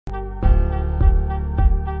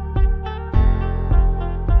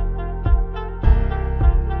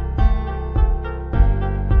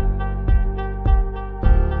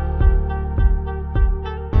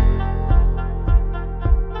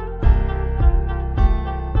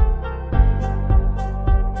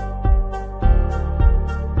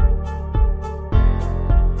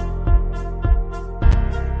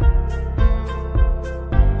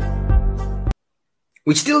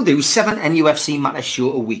We still do 7 NUFC Matters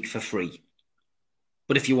show a week for free.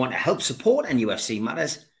 But if you want to help support NUFC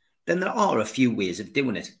Matters, then there are a few ways of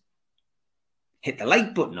doing it. Hit the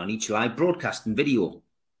like button on each live broadcast and video.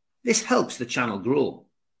 This helps the channel grow.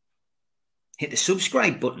 Hit the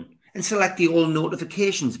subscribe button and select the all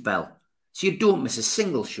notifications bell so you don't miss a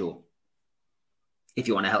single show. If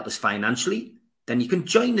you want to help us financially, then you can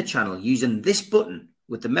join the channel using this button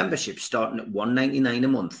with the membership starting at $1.99 a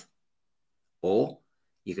month. Or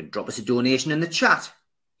you can drop us a donation in the chat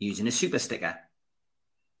using a super sticker.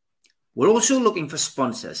 We're also looking for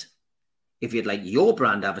sponsors. If you'd like your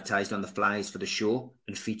brand advertised on the flyers for the show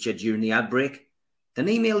and featured during the ad break, then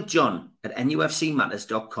email John at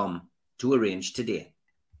nufcmatters.com to arrange today.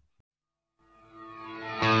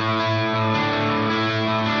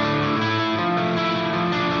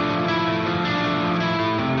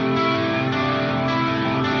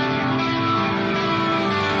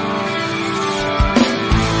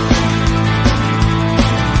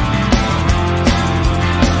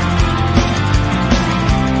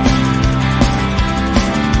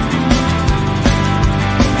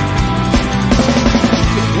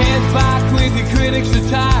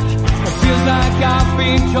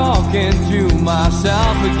 Talking to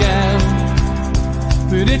myself again,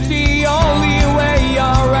 but it's the only way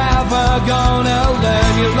you're ever gonna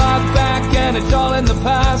learn. You look back and it's all in the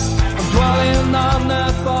past. I'm dwelling on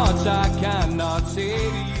the thoughts I cannot say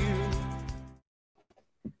to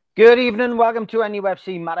you. Good evening, welcome to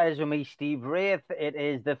NUFC Matters with me, Steve Wraith. It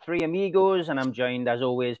is the three amigos, and I'm joined as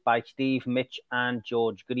always by Steve, Mitch, and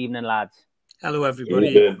George. Good evening, lads. Hello,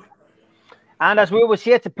 everybody. And as we always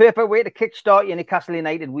say, it's a perfect way to kickstart your Newcastle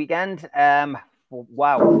United weekend.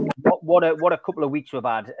 Wow, what a couple of weeks we've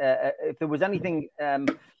had. If there was anything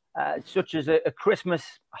such as a Christmas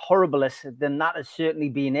horribleness, then that has certainly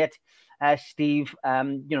been it. Steve,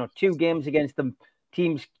 2 games against the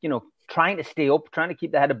teams, trying to stay up, trying to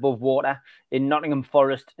keep their head above water in Nottingham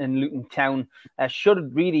Forest and Luton Town. Should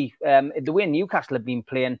have really, the way Newcastle have been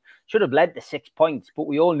playing, should have led to 6 points. But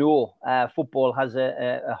we all know football has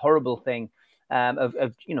a horrible thing.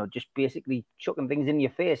 Of just basically chucking things in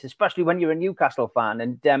your face, especially when you're a Newcastle fan.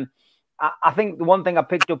 And I think the one thing I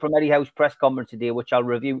picked up from Eddie Howe's press conference today, which I'll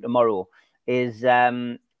review tomorrow, is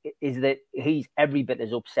that he's every bit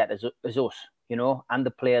as upset as us, and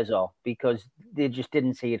the players are, because they just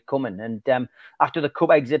didn't see it coming. And after the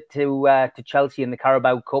cup exit to Chelsea in the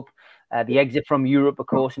Carabao Cup, the exit from Europe, of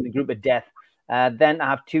course, in the group of death, then I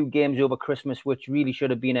have 2 games over Christmas, which really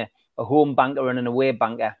should have been a home banker and an away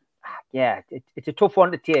banker. Yeah, it's a tough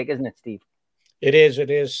one to take, isn't it, Steve? It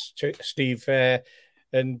is, Steve.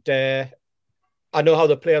 And I know how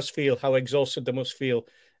the players feel, how exhausted they must feel.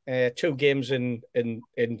 2 games in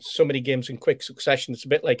so many games in quick succession. It's a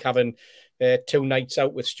bit like having 2 nights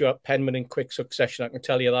out with Stuart Penman in quick succession. I can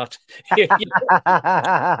tell you that.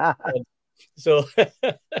 So,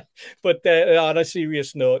 but on a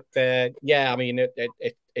serious note, I mean,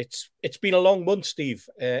 it's been a long month, Steve.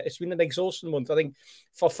 It's been an exhausting month, I think,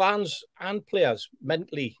 for fans and players,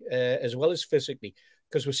 mentally as well as physically,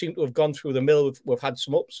 because we seem to have gone through the mill. We've had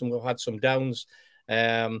some ups and we've had some downs.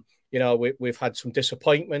 We've had some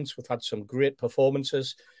disappointments. We've had some great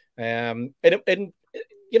performances. And it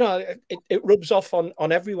rubs off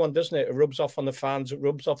on everyone, doesn't it? It rubs off on the fans. It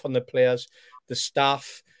rubs off on the players, the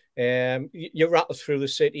staff. You rattle through the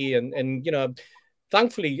city, and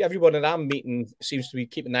thankfully everyone that I'm meeting seems to be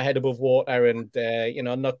keeping their head above water, and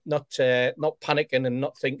not panicking and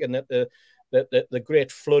not thinking that the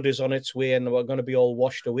great flood is on its way and we're going to be all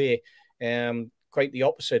washed away. Quite the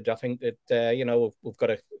opposite. I think that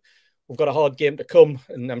we've got a hard game to come,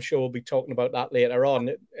 and I'm sure we'll be talking about that later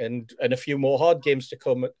on, and a few more hard games to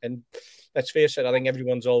come. And let's face it, I think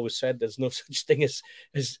everyone's always said there's no such thing as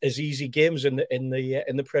easy games in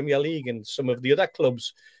the Premier League, and some of the other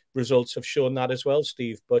clubs' results have shown that as well,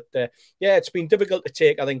 Steve. But it's been difficult to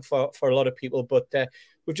take, I think, for a lot of people. But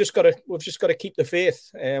we've just got to keep the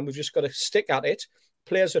faith, and we've just got to stick at it.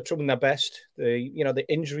 Players are trying their best. The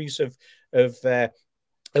injuries have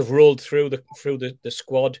rolled through the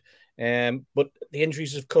squad. But the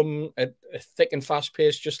injuries have come at a thick and fast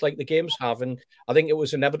pace, just like the games have, and I think it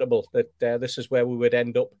was inevitable that this is where we would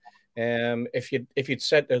end up. If you'd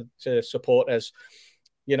said to supporters,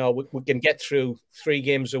 we can get through 3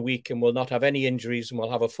 games a week and we'll not have any injuries and we'll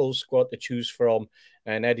have a full squad to choose from,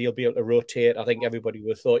 and Eddie will be able to rotate, I think everybody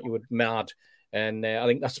would have thought you were mad. And I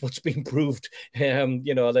think that's what's been proved.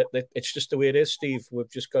 That it's just the way it is, Steve. We've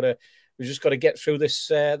just got to get through this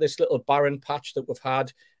little barren patch that we've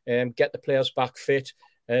had, get the players back fit,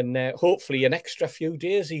 and hopefully an extra few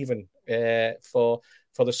days even for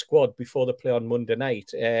for the squad before they play on Monday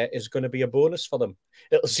night is going to be a bonus for them.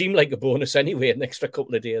 It'll seem like a bonus anyway in the extra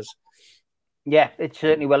couple of days. Yeah, it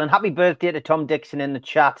certainly will. And happy birthday to Tom Dixon in the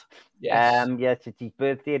chat. Yes, yes, it's his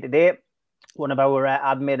birthday today. One of our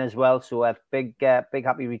admin as well. So big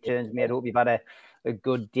happy returns, mate. Hope you've had a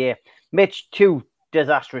good day. Mitch, 2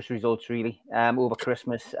 disastrous results really over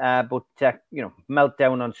Christmas. But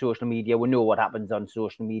meltdown on social media. We know what happens on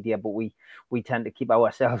social media, but we tend to keep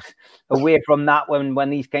ourselves away from that when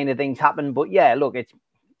these kind of things happen. But yeah, look, it's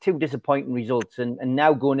 2 disappointing results, and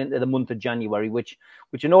now going into the month of January, which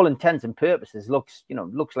in all intents and purposes looks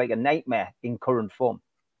like a nightmare in current form.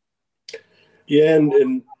 Yeah,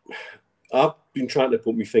 and I've been trying to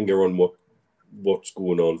put my finger on what's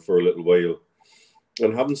going on for a little while,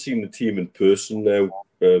 and haven't seen the team in person now.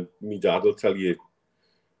 My dad will tell you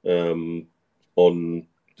at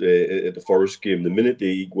the Forest game, the minute they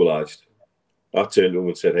equalised, I turned to him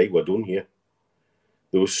and said, "Hey, we're done here."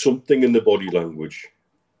 There was something in the body language,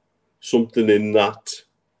 something in that,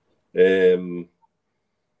 the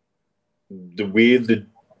way they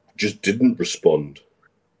just didn't respond,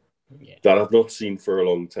 that I've not seen for a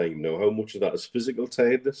long time now. How much of that is physical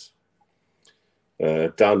tiredness?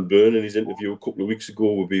 Dan Byrne, in his interview a couple of weeks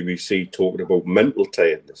ago with BBC, talking about mental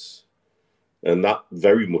tiredness. And that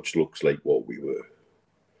very much looks like what we were.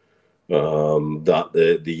 That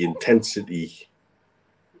the intensity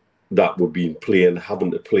that we've been playing,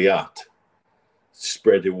 having to play at,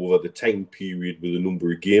 spread over the time period with a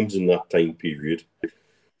number of games in that time period,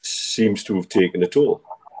 seems to have taken a toll.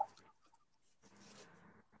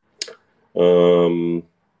 And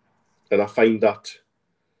I find that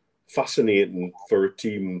fascinating for a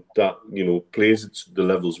team that, plays at the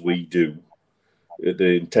levels we do,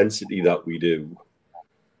 the intensity that we do,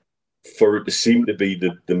 for it to seem to be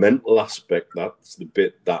the mental aspect, that's the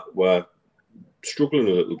bit that we're struggling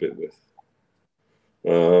a little bit with.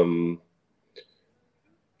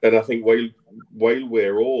 And I think while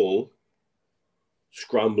we're all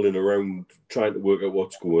scrambling around trying to work out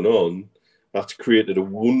what's going on, that's created a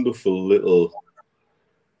wonderful little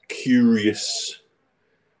curious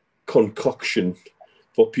concoction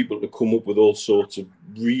for people to come up with all sorts of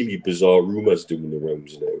really bizarre rumours doing the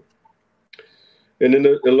rounds now. And in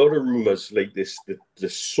a lot of rumours like this,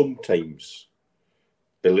 there's sometimes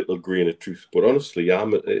a little grain of truth. But honestly,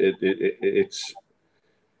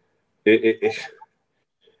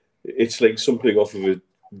 it's like something off of a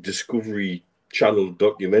Discovery Channel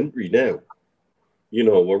documentary now.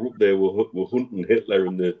 We're up there, we're hunting Hitler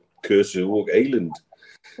in the Curse of Oak Island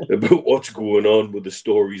about what's going on with the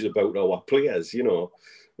stories about our players, and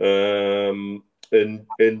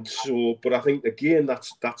so. But I think again,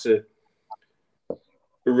 that's a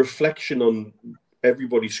reflection on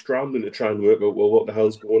everybody scrambling to try and work out, well, what the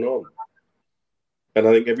hell's going on? And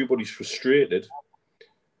I think everybody's frustrated,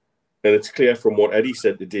 and it's clear from what Eddie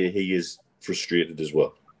said today, he is frustrated as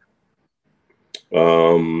well.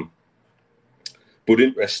 But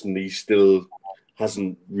interestingly, he still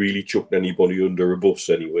hasn't really chucked anybody under a bus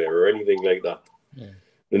anywhere or anything like that. Yeah.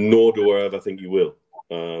 And nor do I ever think he will.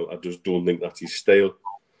 I just don't think that's his style.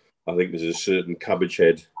 I think there's a certain cabbage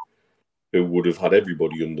head who would have had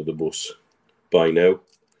everybody under the bus by now,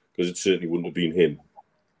 because it certainly wouldn't have been him.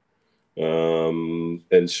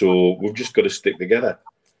 And so we've just got to stick together.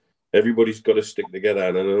 Everybody's got to stick together.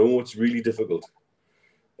 And I know it's really difficult.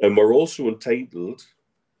 And we're also entitled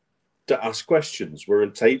to ask questions. We're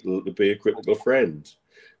entitled to be a critical friend.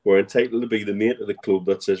 We're entitled to be the mate of the club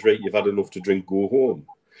that says, right, you've had enough to drink, go home.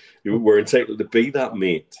 We're entitled to be that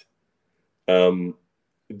mate.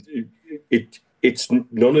 It's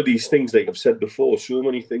none of these things, like I've said before, so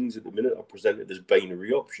many things at the minute are presented as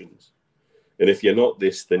binary options. And if you're not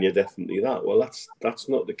this, then you're definitely that. Well, that's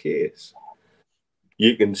not the case.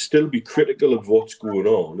 You can still be critical of what's going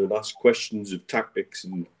on and ask questions of tactics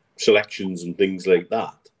and selections and things like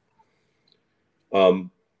that.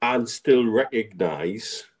 And still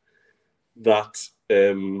recognise that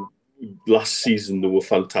last season they were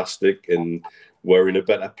fantastic and we're in a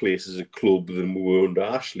better place as a club than we were under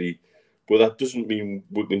Ashley. But that doesn't mean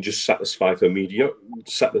we can just be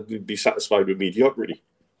satisfied with mediocrity.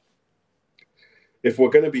 If we're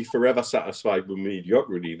going to be forever satisfied with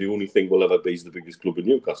mediocrity, the only thing we'll ever be is the biggest club in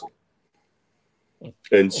Newcastle.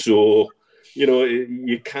 And so,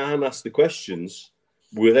 you can ask the questions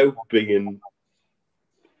without being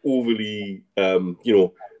overly,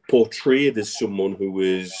 portrayed as someone who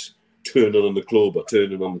is turning on the club or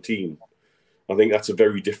turning on the team. I think that's a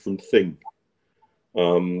very different thing.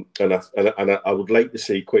 And I would like to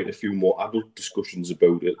see quite a few more adult discussions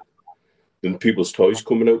about it than people's toys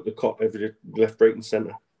coming out the cot every left, right, and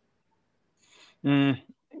centre.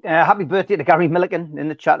 Happy birthday to Gary Milligan in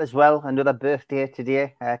the chat as well. Another birthday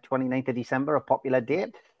today, 29th of December, a popular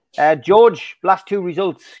date. George, last two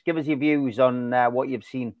results. Give us your views on what you've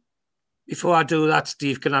seen. Before I do that,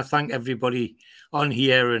 Steve, can I thank everybody on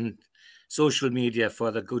here and social media for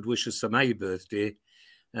the good wishes for my birthday.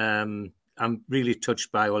 I'm really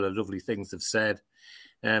touched by all the lovely things they've said.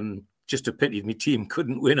 Just a pity my team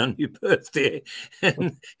couldn't win on your birthday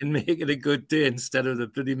and make it a good day instead of the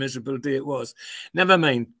bloody miserable day it was. Never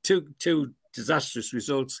mind, two disastrous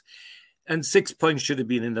results, and 6 points should have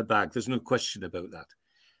been in the bag. There's no question about that.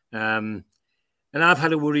 And I've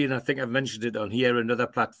had a worry, and I think I've mentioned it on here and other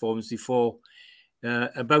platforms before,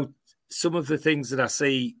 about some of the things that I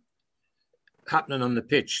see happening on the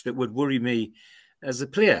pitch that would worry me as a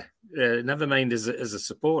player, never mind as a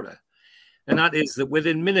supporter. And that is that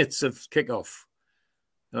within minutes of kickoff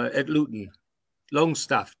at Luton,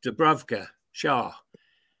 Longstaff, Dubravka, Shaw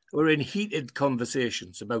were in heated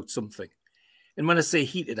conversations about something. And when I say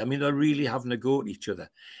heated, I mean they're really having a go at each other.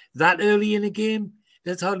 That early in a game,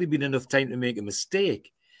 there's hardly been enough time to make a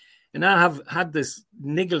mistake. And I have had this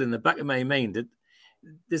niggle in the back of my mind that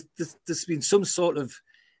there's been some sort of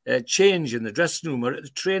change in the dressing room or at the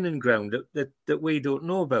training ground that we don't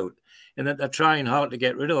know about, and that they're trying hard to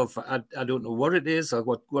get rid of. I don't know what it is or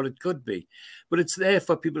what it could be, but it's there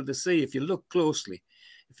for people to see. If you look closely,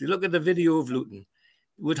 if you look at the video of Luton,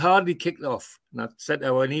 it would hardly kicked off. And I said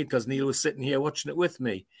to Neil, because Neil was sitting here watching it with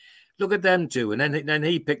me, look at them two. And then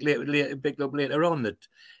he picked up later on that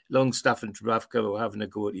Longstaff and Dubravka were having a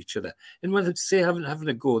go at each other. And when they say having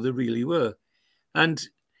a go, they really were. And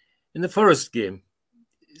in the Forest game,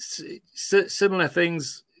 similar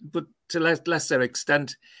things, but to lesser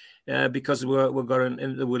extent, because we got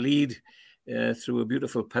into the lead through a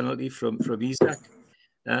beautiful penalty from Isak.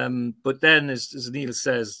 But then, as Neil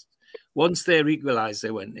says, once they're equalised,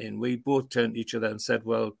 they went in. We both turned to each other and said,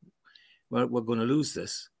 well, we're going to lose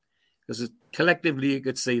this. Because collectively, you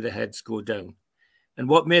could see the heads go down. And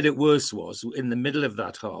what made it worse was, in the middle of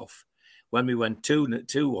that half, when we went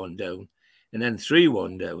 2-1 down and then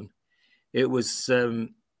 3-1 down, it was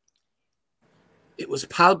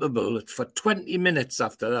palpable that for 20 minutes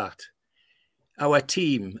after that, our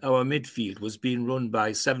team, our midfield, was being run by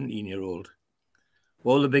a 17-year-old.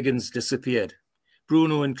 All the big uns disappeared,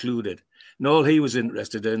 Bruno included. And all he was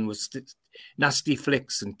interested in was nasty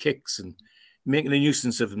flicks and kicks and making a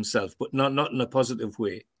nuisance of himself, but not in a positive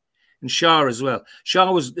way. And Shaw as well.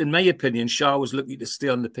 Shaw was, in my opinion, lucky to stay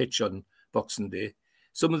on the pitch on Boxing Day.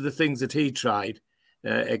 Some of the things that he tried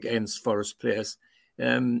against Forest players,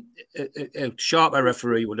 a sharper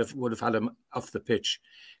referee would have had him off the pitch.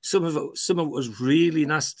 Some of it was really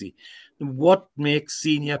nasty. And what makes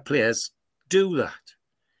senior players do that,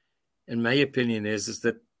 in my opinion, is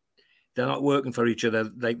that they're not working for each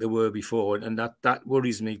other like they were before, and that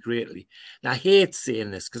worries me greatly. And I hate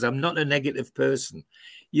saying this because I'm not a negative person.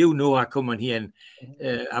 You know, I come on here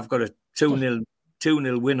and I've got a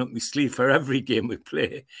 2-0 win up my sleeve for every game we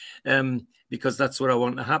play, because that's what I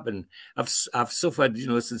want to happen. I've suffered,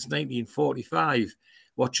 since 1945,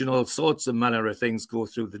 watching all sorts of manner of things go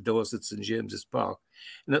through the doors at St James's Park.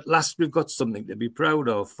 And at last we've got something to be proud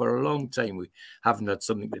of. For a long time we haven't had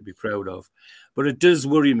something to be proud of. But it does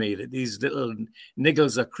worry me that these little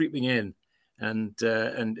niggles are creeping in and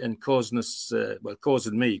causing us,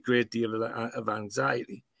 causing me a great deal of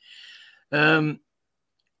anxiety. The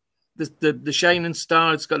shining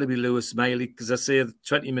star, it's got to be Lewis Miley, because I say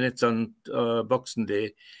 20 minutes on Boxing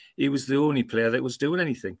Day, he was the only player that was doing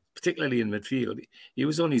anything, particularly in midfield. He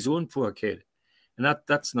was on his own, poor kid, and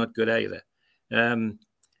that's not good either. And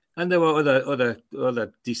there were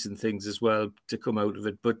other decent things as well to come out of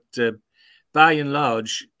it, but by and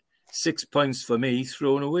large, 6 points for me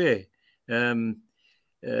thrown away,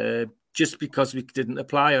 just because we didn't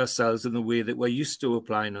apply ourselves in the way that we're used to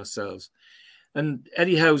applying ourselves. And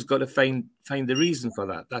Eddie Howe's got to find the reason for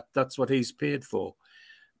that. That's what he's paid for.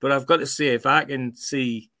 But I've got to say, if I can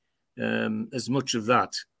see as much of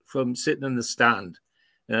that from sitting in the stand,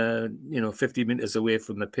 50 meters away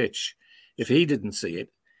from the pitch, if he didn't see it,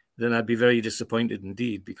 then I'd be very disappointed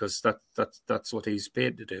indeed, because that's what he's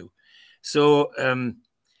paid to do. So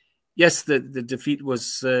yes, the defeat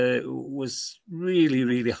was really,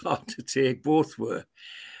 really hard to take. Both were,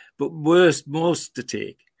 but most to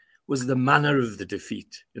take was the manner of the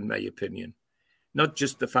defeat, in my opinion. Not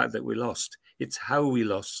just the fact that we lost; it's how we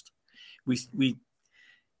lost. We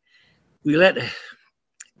let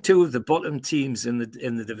two of the bottom teams in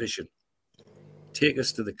the division take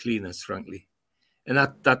us to the cleaners, frankly, and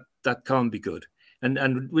that can't be good.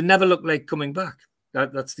 And we never look like coming back.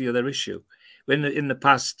 That's the other issue. When in the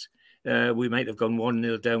past, we might have gone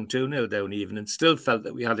 1-0 down, 2-0 down even, and still felt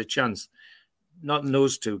that we had a chance. Not in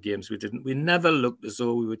those two games, we didn't. We never looked as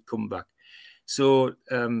though we would come back. So,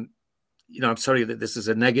 I'm sorry that this is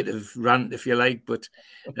a negative rant, if you like, but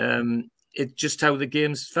it's just how the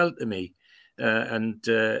games felt to me. And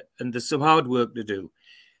there's some hard work to do.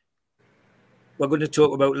 We're going to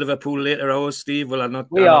talk about Liverpool later on, Steve. Well, I'm not.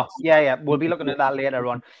 We are. Yeah. We'll be looking at that later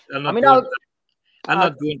on. I'm not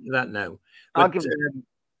going to that now. But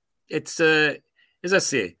it's as I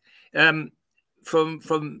say,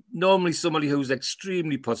 from normally somebody who's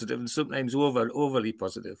extremely positive and sometimes overly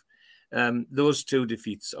positive. Those two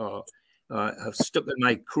defeats have stuck in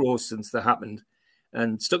my craw since they happened,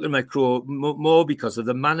 and stuck in my craw more because of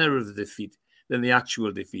the manner of the defeat than the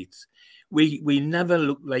actual defeats. We never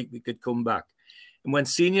looked like we could come back. And when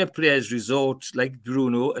senior players resort, like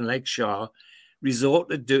Bruno and like Shaw,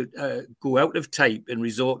 go out of type and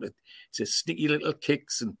resort to sneaky little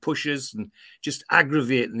kicks and pushes and just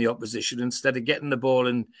aggravating the opposition instead of getting the ball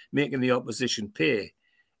and making the opposition pay.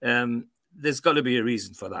 There's got to be a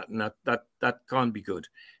reason for that, and that can't be good.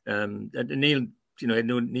 And Neil,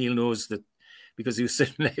 Neil knows that, because he was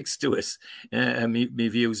sitting next to us, my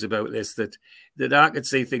views about this, that I could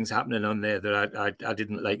see things happening on there that I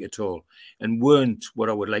didn't like at all, and weren't what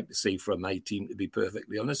I would like to see from my team, to be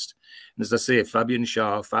perfectly honest. And as I say, Fabian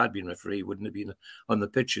Shaw, if I'd been referee, wouldn't have been on the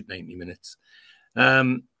pitch at 90 minutes.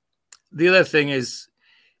 The other thing is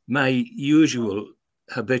my usual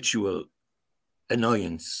habitual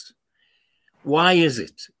annoyance. Why is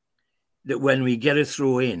it that when we get a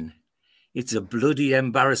throw in, it's a bloody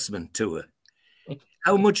embarrassment to her?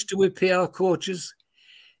 How much do we pay our coaches?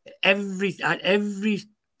 Every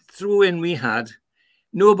throw in we had,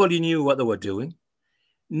 nobody knew what they were doing.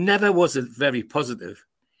 Never was it very positive.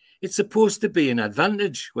 It's supposed to be an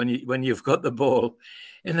advantage when you've got the ball,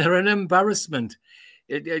 and they're an embarrassment.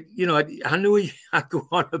 I know I go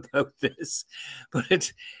on about this, but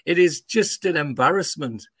it is just an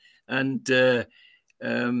embarrassment, and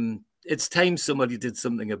it's time somebody did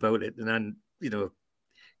something about it. And then,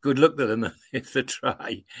 good luck to them if they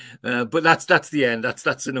try. But that's the end.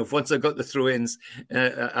 That's enough. Once I've got the throw-ins,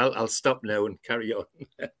 I'll stop now and carry on.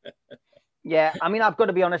 Yeah, I mean, I've got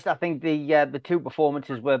to be honest. I think the two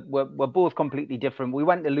performances were both completely different. We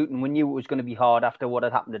went to Luton. We knew it was going to be hard after what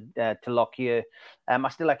had happened to Lockyer. I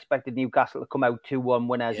still expected Newcastle to come out 2-1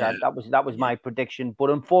 winners. Yeah. That was my prediction. But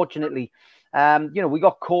unfortunately, we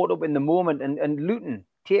got caught up in the moment. And Luton,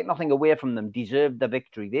 take nothing away from them, deserved the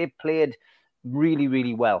victory. They played really,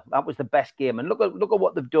 really well. That was the best game. And look at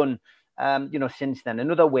what they've done. Since then,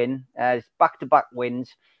 another win, back-to-back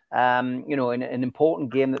wins. In an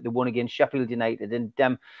important game that they won against Sheffield United.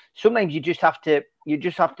 And sometimes you just have to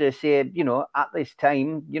say, at this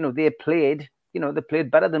time, they played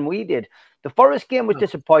better than we did. The Forest game was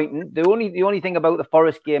disappointing. The only thing about the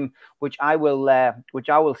Forest game, which I will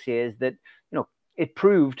say, is that it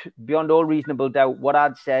proved beyond all reasonable doubt what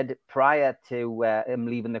I'd said prior to him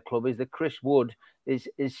leaving the club, is that Chris Wood is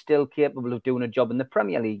still capable of doing a job in the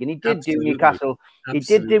Premier League. And he did do Newcastle. He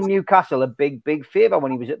did do Newcastle a big favour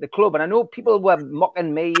when he was at the club. And I know people were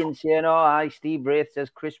mocking me and saying, Steve Wraith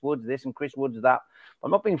says Chris Wood's this and Chris Wood's that. But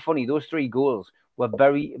I'm not being funny. Those 3 goals were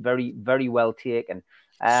very, very, very well taken.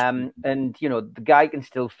 And the guy can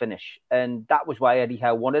still finish. And that was why Eddie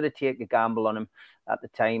Howe wanted to take a gamble on him at the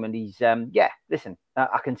time. And he's, listen,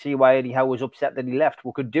 I can see why Eddie Howe was upset that he left.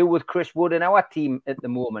 We could do with Chris Wood in our team at the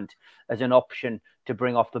moment as an option to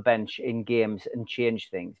bring off the bench in games and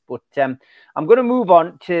change things. But I'm going to move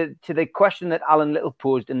on to the question that Alan Little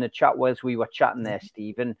posed in the chat whilst we were chatting there,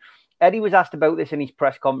 Steve. And Eddie was asked about this in his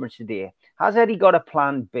press conference today. Has Eddie got a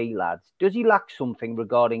plan B, lads? Does he lack something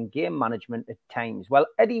regarding game management at times? Well,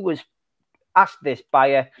 Eddie was asked this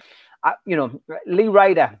by Lee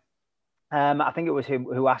Ryder. I think it was him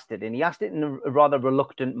who asked it, and he asked it in a rather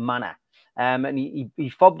reluctant manner. And he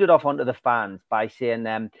fobbed it off onto the fans by saying,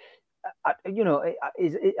 have you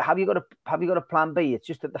got a plan B? It's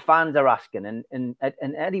just that the fans are asking, and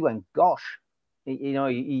Eddie went, gosh,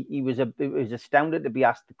 he was astounded to be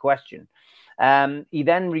asked the question. He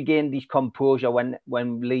then regained his composure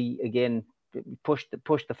when Lee again pushed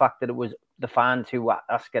the fact that it was the fans who were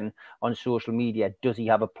asking on social media, does he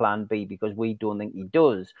have a plan B? Because we don't think he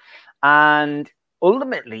does. And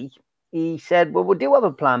ultimately, he said, well, we do have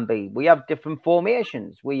a plan B. We have different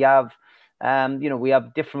formations. We have, we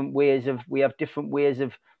have different ways of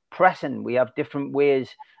pressing. We have different ways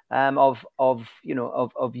of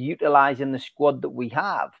utilizing the squad that we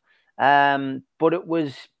have. But it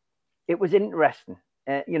was interesting.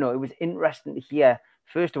 It was interesting to hear.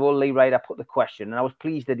 First of all, Lee Ryder put the question, and I was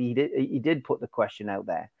pleased that he did put the question out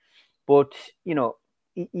there. But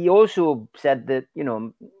he also said that,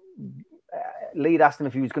 Lee asked him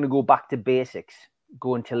if he was going to go back to basics,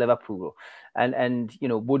 going to Liverpool, and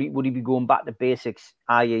would he be going back to basics,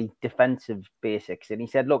 i.e. defensive basics? And he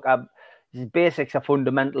said, look, basics are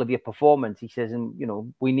fundamental of your performance. He says,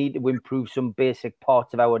 and we need to improve some basic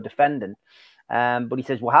parts of our defending. But he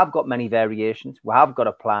says, we have got many variations. We have got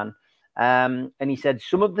a plan. And he said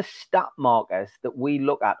some of the stat markers that we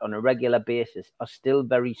look at on a regular basis are still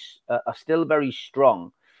very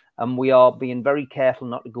strong, and we are being very careful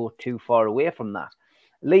not to go too far away from that.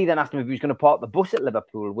 Lee then asked him if he was going to park the bus at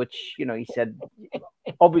Liverpool, which he said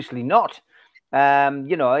obviously not. He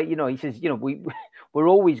says we're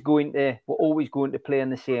always going to play in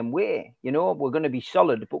the same way. We're going to be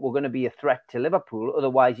solid, but we're going to be a threat to Liverpool.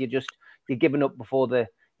 Otherwise, you're giving up before the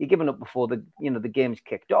game's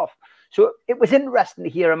kicked off. So it was interesting to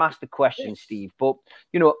hear him ask the question, Steve. But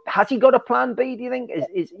has he got a plan B? Do you think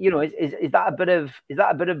is that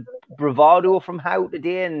a bit of bravado from Howe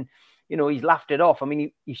today? And he's laughed it off. I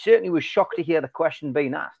mean, he certainly was shocked to hear the question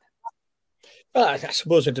being asked. Well, I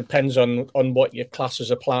suppose it depends on what your class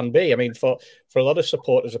as a plan B. I mean, for a lot of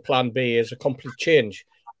supporters, a plan B is a complete change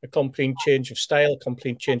of style,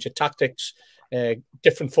 complete change of tactics,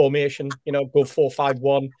 different formation. Go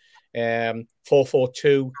 4-5-1,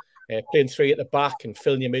 4-4-2. Playing 3 at the back and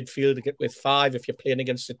filling your midfield with 5 if you're playing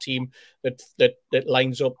against a team that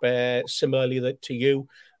lines up similarly to you.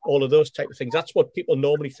 All of those type of things. That's what people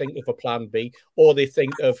normally think of a plan B, or they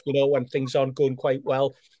think of when things aren't going quite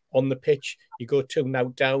well on the pitch. You go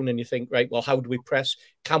 2-0 down and you think, right, well, how do we press?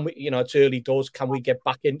 Can we? It's early doors. Can we get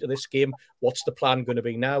back into this game? What's the plan going to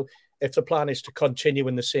be now? If the plan is to continue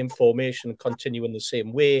in the same formation, continue in the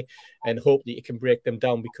same way, and hope that you can break them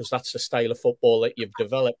down because that's the style of football that you've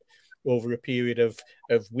developed over a period of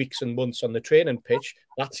weeks and months on the training pitch,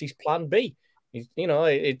 that's his plan B.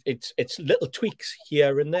 It's little tweaks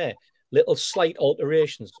here and there, little slight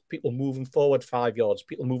alterations, people moving forward 5 yards,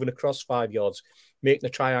 people moving across 5 yards, making the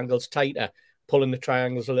triangles tighter, pulling the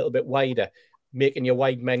triangles a little bit wider, making your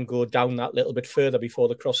wide men go down that little bit further before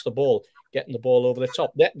they cross the ball, getting the ball over the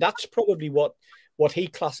top. That's probably what he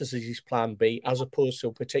classes as his plan B, as opposed to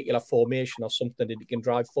a particular formation or something that he can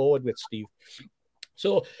drive forward with, Steve.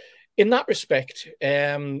 So in that respect,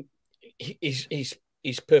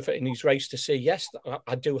 he's perfect in his race to say, yes,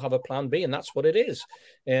 I do have a plan B, and that's what it is.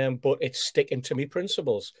 But it's sticking to me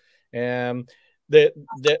principles. The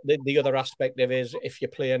other aspect of it is if you're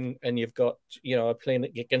playing and you've got, playing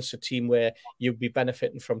against a team where you'd be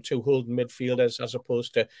benefiting from 2 holding midfielders as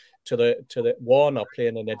opposed to the one, or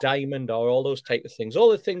playing in a diamond, or all those type of things. All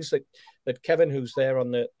the things that Kevin, who's there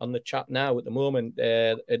on the chat now at the moment,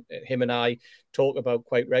 him and I talk about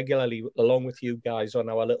quite regularly, along with you guys on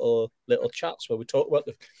our little chats where we talk about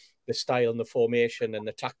the style and the formation and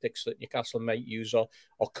the tactics that Newcastle might use or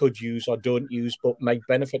could use or don't use but might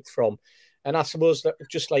benefit from. And I suppose that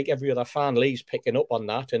just like every other fan, Lee's picking up on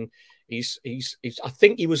that, and he's I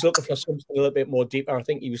think he was looking for something a little bit more deeper. I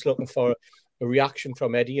think he was looking for a reaction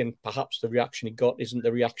from Eddie, and perhaps the reaction he got isn't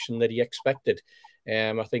the reaction that he expected.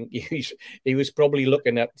 I think he was probably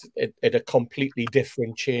looking at a completely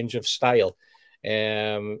different change of style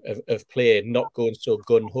of play, not going so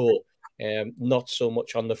gun-ho, not so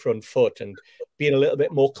much on the front foot, and being a little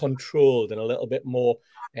bit more controlled and a little bit more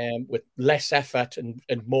with less effort and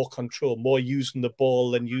more control, more using the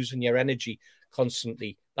ball than using your energy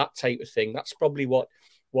constantly, that type of thing. That's probably what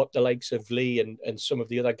the likes of Lee and some of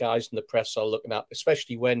the other guys in the press are looking at,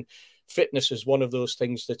 especially when fitness is one of those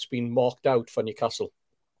things that's been marked out for Newcastle.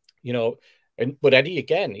 But Eddie,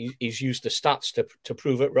 again, he's used the stats to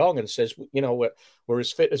prove it wrong and says, we're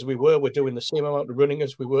as fit as we were, we're doing the same amount of running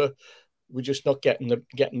as we were, we're just not getting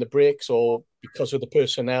the breaks, or because of the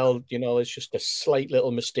personnel, it's just a slight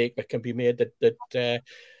little mistake that can be made that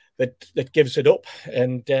gives it up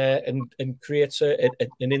and creates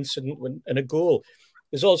an incident and a goal.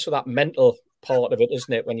 There's also that mental part of it,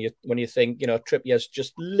 isn't it? When you think, Trippier's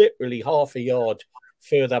just literally half a yard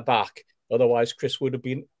further back, otherwise Chris would have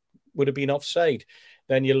been offside.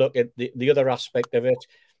 Then you look at the other aspect of it.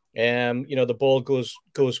 The ball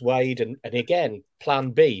goes wide, and again,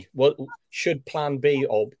 plan B. What should plan B,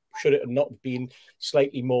 or should it have not been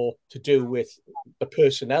slightly more to do with the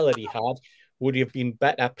personnel that he had? Would he have been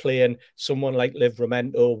better playing someone like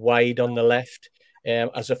Livramento wide on the left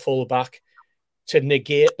as a fullback to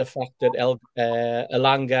negate the fact that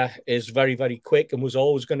Elanga is very, very quick and was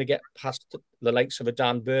always going to get past the likes of a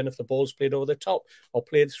Dan Burn if the ball's played over the top or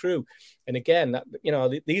played through? And again,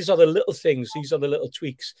 these are the little things, these are the little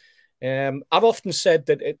tweaks. I've often said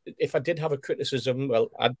that if I did have a criticism, well,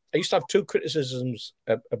 I used to have 2 criticisms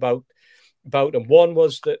about him. One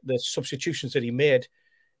was the substitutions that he made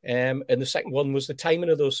And the second one was the timing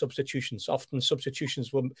of those substitutions. Often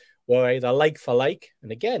substitutions were either like for like.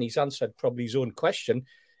 And again, he's answered probably his own question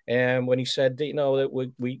when he said, that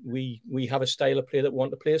we have a style of play that we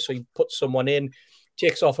want to play. So he puts someone in,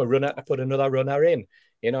 takes off a runner to put another runner in.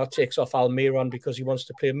 Takes off Almiron because he wants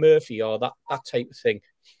to play Murphy or that type of thing.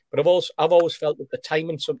 But I've always felt that the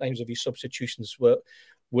timing sometimes of his substitutions were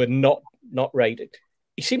not right.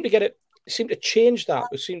 He seemed to get it. Seemed to change that.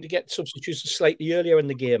 We seemed to get substitutions slightly earlier in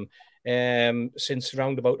the game since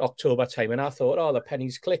around about October time. And I thought, the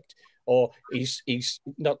penny's clicked. Or he's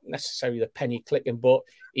not necessarily the penny clicking, but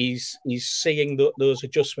he's seeing those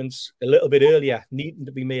adjustments a little bit earlier, needing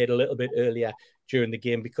to be made a little bit earlier during the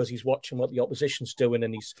game because he's watching what the opposition's doing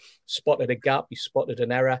and he's spotted a gap, he's spotted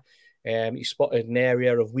an error, he's spotted an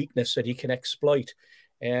area of weakness that he can exploit.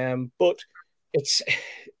 But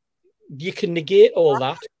you can negate all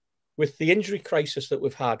that with the injury crisis that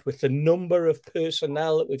we've had, with the number of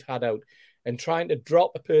personnel that we've had out, and trying to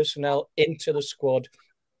drop the personnel into the squad,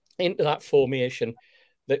 into that formation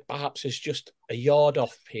that perhaps is just a yard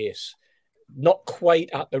off pace, not quite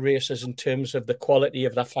at the races in terms of the quality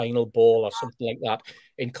of the final ball or something like that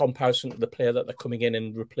in comparison to the player that they're coming in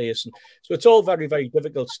and replacing. So it's all very, very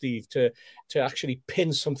difficult, Steve, to actually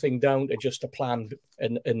pin something down to just a plan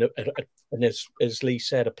and as Lee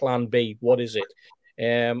said, a plan B. What is it?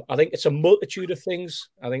 I think it's a multitude of things.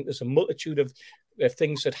 I think there's a multitude of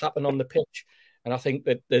things that happen on the pitch. And I think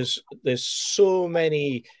that there's so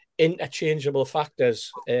many interchangeable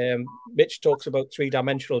factors. Mitch talks about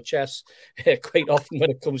three-dimensional chess quite often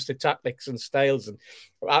when it comes to tactics and styles. And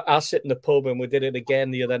I sit in the pub and we did it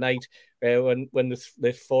again the other night when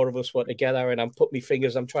the four of us were together, and I'm putting my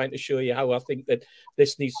fingers, I'm trying to show you how I think that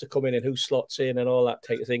this needs to come in and who slots in and all that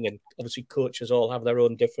type of thing. And obviously coaches all have their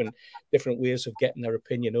own different ways of getting their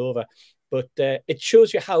opinion over. But it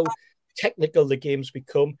shows you how technical the game's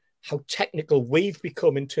become, how technical we've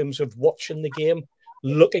become in terms of watching the game,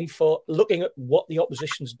 looking at what the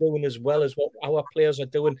opposition's doing as well as what our players are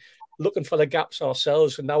doing, looking for the gaps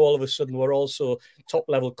ourselves. And now all of a sudden we're also top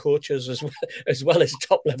level coaches as well as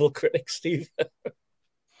top level critics, Steve.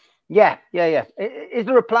 Yeah. Is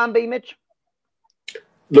there a plan B, Mitch?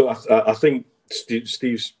 Look, I think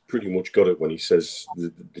Steve's pretty much got it when he says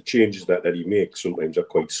the changes that he makes sometimes are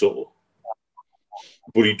quite subtle.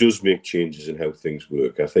 But he does make changes in how things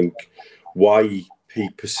work. I think why he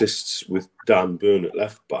persists with Dan Burn at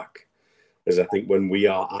left back is I think when we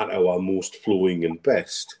are at our most flowing and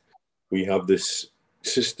best, we have this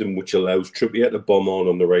system which allows Trippier to bomb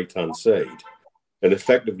on the right-hand side. And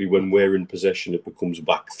effectively, when we're in possession, it becomes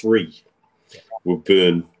back three with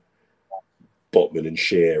Burn, Botman and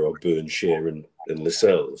Shearer, or Burn, Shearer and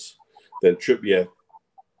Lascelles. Then Trippier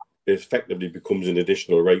effectively becomes an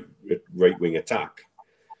additional right-wing attack.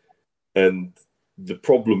 And the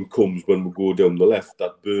problem comes when we go down the left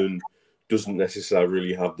that Burn doesn't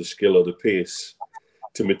necessarily have the skill or the pace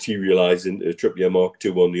to materialise into Trippier Mark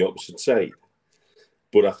II on the opposite side.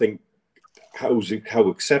 But I think Howe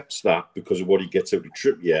accepts that because of what he gets out of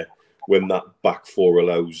Trippier when that back four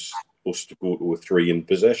allows us to go to a three in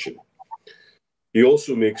possession. He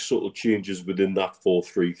also makes subtle changes within that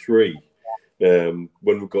 4-3-3. When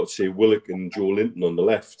we've got, say, Willock and Joe Linton on the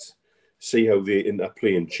left, see how they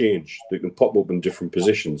interplay and change. They can pop up in different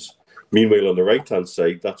positions. Meanwhile, on the right-hand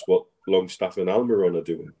side, that's what Longstaff and Almiron are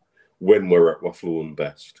doing when we're at our flowing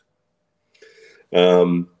best.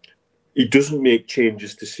 He doesn't make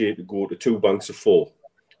changes to say to go to two banks of four.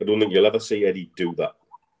 I don't think you'll ever see Eddie do that.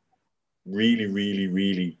 Really, really,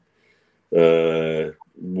 really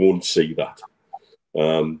won't see that.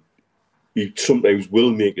 He sometimes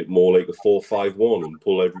will make it more like a 4-5-1 and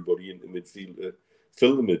pull everybody into midfield to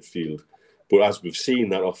fill the midfield. But as we've seen,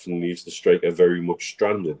 that often leaves the striker very much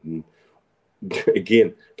stranded. And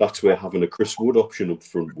again, that's where having a Chris Wood option up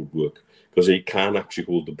front would work, because he can actually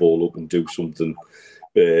hold the ball up and do something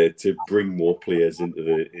to bring more players into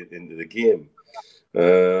the game.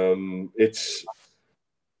 I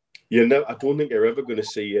don't think you're ever going to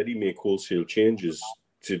see Eddie make wholesale changes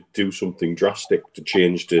to do something drastic, to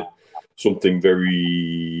change to something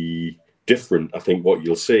very different. I think what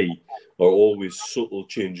you'll see are always subtle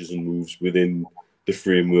changes and moves within the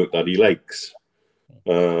framework that he likes.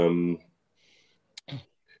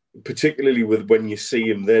 Particularly with when you see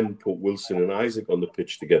him then put Wilson and Isaac on the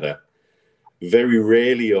pitch together. Very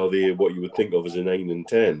rarely are they what you would think of as a 9 and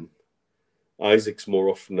 10. Isaac's more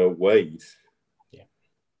often out wide. Yeah.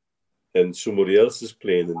 And somebody else is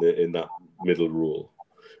playing in that middle role.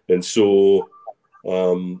 And so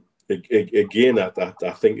again, I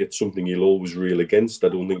think it's something you'll always reel against. I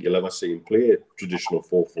don't think you'll ever see him play a traditional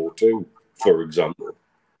 4-4-2, for example.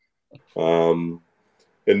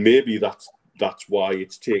 And maybe that's why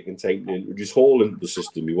it's taken time to introduce Hall into the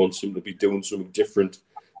system. He wants him to be doing something different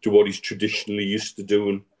to what he's traditionally used to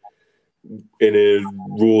doing in a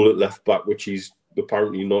role at left back, which is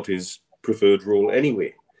apparently not his preferred role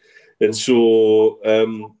anyway. And so,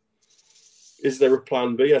 is there a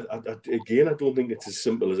plan B? Again, I don't think it's as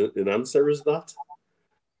simple as an answer as that.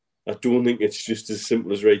 I don't think it's just as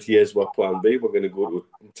simple as, right, here's what plan B. We're going to go to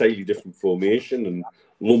an entirely different formation and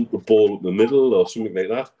lump the ball up the middle or something like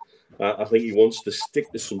that. I think he wants to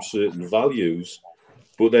stick to some certain values,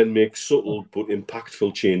 but then make subtle but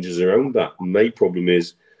impactful changes around that. And my problem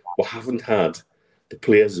is we haven't had the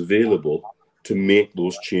players available to make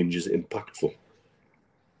those changes impactful.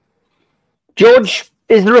 George,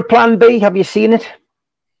 is there a plan B? Have you seen it?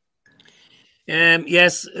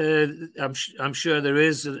 Yes, I'm sure there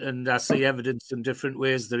is, and I see evidence in different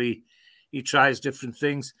ways that he tries different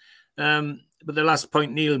things. But the last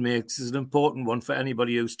point Neil makes is an important one for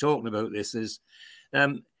anybody who's talking about this: is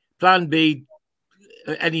plan B.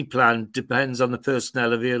 Any plan depends on the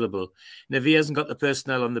personnel available, and if he hasn't got the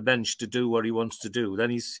personnel on the bench to do what he wants to do, then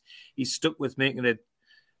he's stuck with making it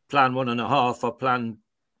plan 1.5 or plan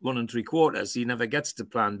 1 3/4. He never gets to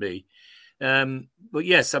plan B. But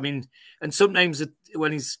yes, I mean, and sometimes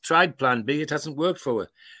when he's tried plan B, it hasn't worked for her.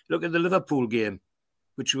 Look at the Liverpool game,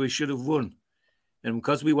 which we should have won. And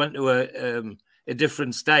because we went to a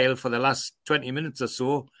different style for the last 20 minutes or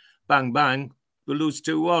so, bang, bang, we lose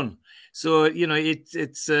 2-1. So, you know,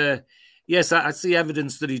 it's yes, I see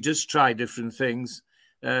evidence that he does try different things.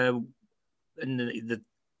 And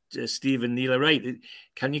Steve and Neil are right.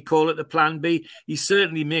 Can you call it a plan B? He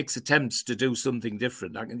certainly makes attempts to do something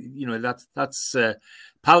different. You know, that's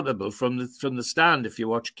palpable from the stand if you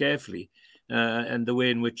watch carefully, and the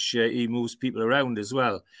way in which he moves people around as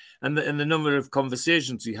well, and the number of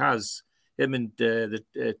conversations he has, him and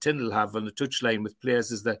Tyndall have on the touchline with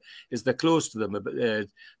players as they're close to them,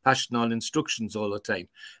 passing on instructions all the time.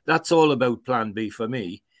 That's all about plan B for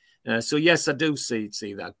me. So yes, I do see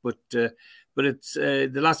that, but it's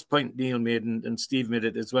the last point Neil made, and Steve made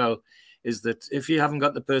it as well, is that if you haven't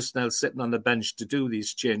got the personnel sitting on the bench to do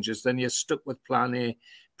these changes, then you're stuck with plan A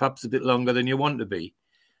perhaps a bit longer than you want to be.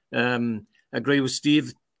 I agree with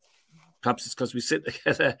Steve. Perhaps it's because we sit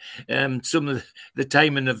together. Some of the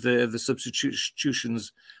timing of the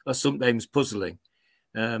substitutions are sometimes puzzling.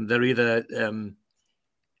 They're either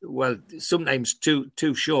well, sometimes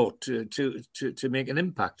too short to make an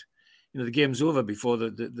impact. You know, the game's over before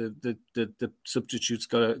the substitutes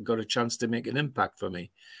got a chance to make an impact for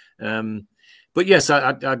me. But yes,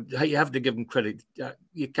 you have to give him credit.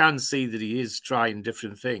 You can see that he is trying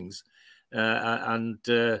different things, and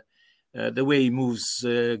the way he moves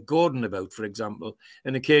Gordon about, for example,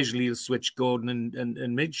 and occasionally he'll switch Gordon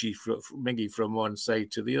and Miggy from one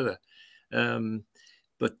side to the other.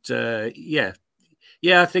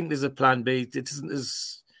 Yeah, I think there's a plan B. It isn't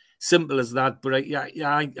as simple as that, but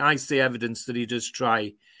I see evidence that he does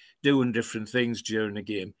try doing different things during a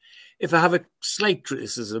game. If I have a slight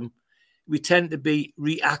criticism, we tend to be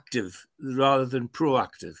reactive rather than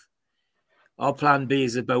proactive. Our plan B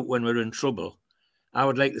is about when we're in trouble. I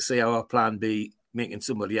would like to see our plan B making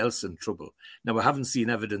somebody else in trouble. Now, I haven't seen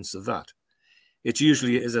evidence of that. It's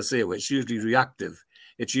usually, as I say, it's usually reactive.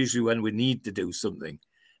 It's usually when we need to do something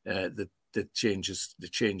that the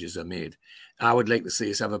changes are made. I would like to see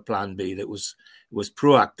us have a plan B that was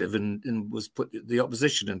proactive and was put the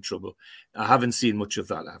opposition in trouble. I haven't seen much of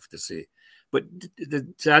that, I have to say. But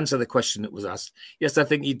to answer the question that was asked, yes, I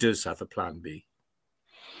think he does have a plan B.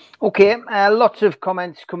 Okay, lots of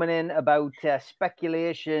comments coming in about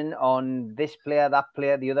speculation on this player, that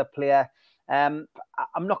player, the other player. I'm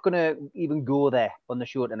not going to even go there on the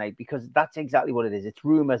show tonight because that's exactly what it is. It's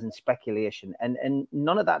rumours and speculation, and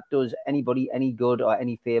none of that does anybody any good or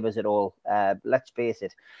any favours at all. Let's face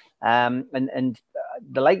it. And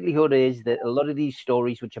the likelihood is that a lot of these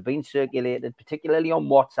stories which have been circulated, particularly on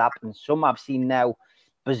WhatsApp, and some I've seen now,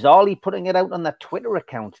 bizarrely putting it out on their Twitter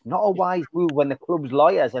account. Not a wise move when the club's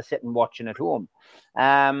lawyers are sitting watching at home.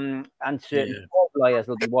 And certain lawyers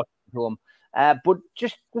will be watching at home. But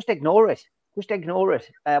just ignore it. Just ignore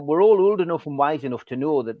it. We're all old enough and wise enough to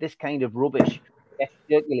know that this kind of rubbish gets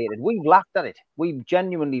circulated. We've laughed at it. We've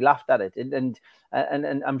genuinely laughed at it. And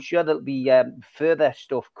I'm sure there'll be further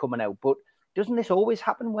stuff coming out. But doesn't this always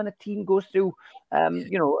happen when a team goes through,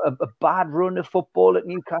 a bad run of football at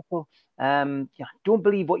Newcastle? Don't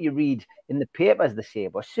believe what you read in the paper, as they say,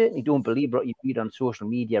 but certainly don't believe what you read on social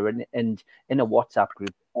media and in a WhatsApp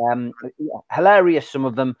group. Hilarious, some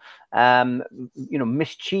of them,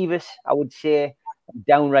 mischievous, I would say,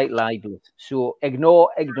 downright libelous. So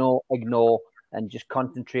ignore. and just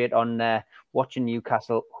concentrate on watching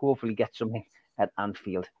Newcastle hopefully get something at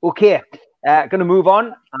Anfield. Okay, going to move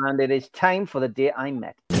on, and it is time for the day I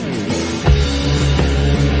met.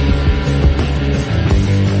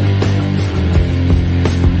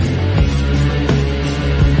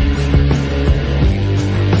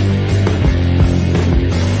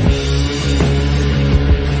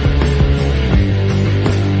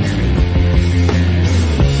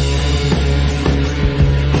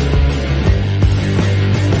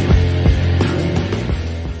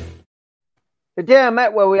 The day I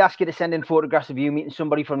met, where we ask you to send in photographs of you meeting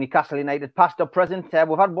somebody from Newcastle United, past or present.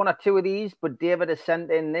 We've had one or two of these, but David has sent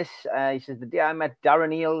in this. He says, the day I met Darren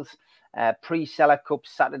Eales, pre-Seller Cup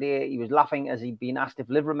Saturday, he was laughing as he'd been asked if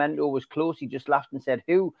Livramento was close. He just laughed and said,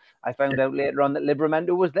 who? I found out later on that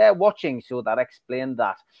Livramento was there watching, so that explained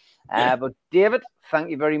that. But David, thank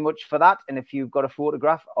you very much for that. And if you've got a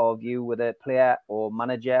photograph of you with a player or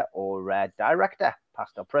manager or director,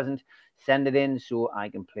 past or present, send it in so I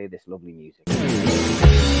can play this lovely music.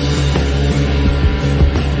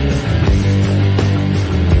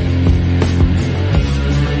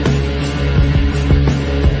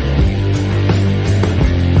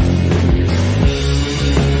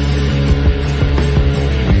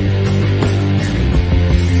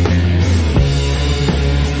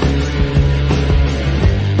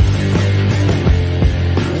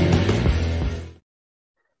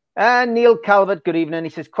 Neil Calvert, good evening. He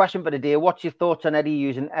says, question for today. What's your thoughts on Eddie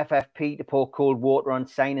using FFP to pour cold water on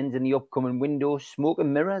signings in the upcoming window? Smoke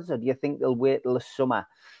and mirrors, or do you think they'll wait till the summer?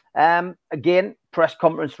 Again, press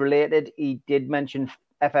conference related. He did mention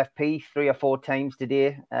FFP 3 or 4 times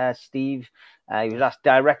today, Steve. He was asked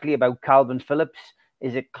directly about Calvin Phillips.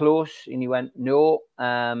 Is it close? And he went, no.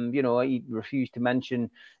 He refused to mention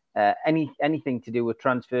anything to do with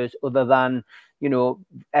transfers other than,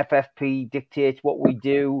 FFP dictates what we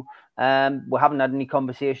do. We haven't had any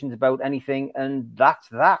conversations about anything, and that's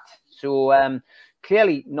that. So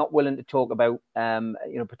clearly not willing to talk about,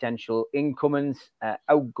 potential incomings,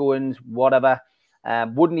 outgoings, whatever.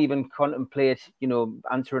 Wouldn't even contemplate,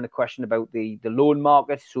 answering a question about the loan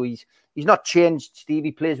market. So he's not changed, Steve.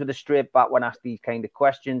 He plays with a straight bat when asked these kind of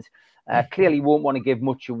questions. Clearly won't want to give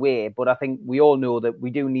much away, but I think we all know that we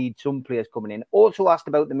do need some players coming in. Also asked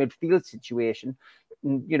about the midfield situation,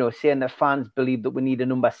 saying that fans believe that we need a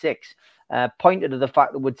number 6. Pointed to the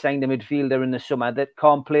fact that we'd signed a midfielder in the summer that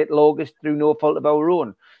can't play till August through no fault of our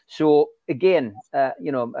own. So again, a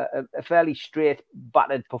fairly straight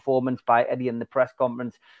battered performance by Eddie in the press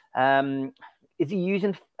conference. Is he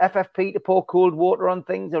using FFP to pour cold water on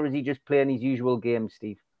things, or is he just playing his usual game,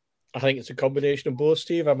 Steve? I think it's a combination of both,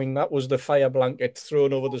 Steve. I mean, that was the fire blanket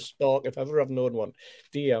thrown over the spark, if ever I've known one.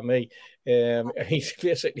 Dear me. He's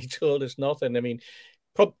basically told us nothing. I mean,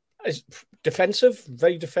 defensive,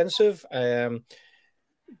 very defensive.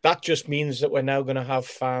 That just means that we're now going to have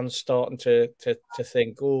fans starting to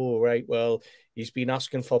think, oh, right, well, he's been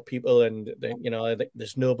asking for people, and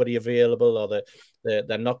there's nobody available, or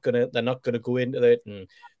they're not going to go into it, and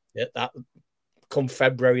that. Come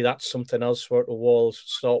February, that's something else for the walls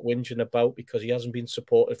start whinging about because he hasn't been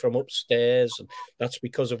supported from upstairs, and that's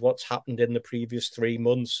because of what's happened in the previous 3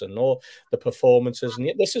 months and all the performances.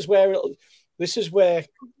 And this is where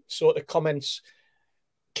sort of comments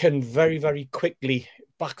can very, very quickly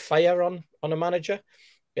backfire on a manager.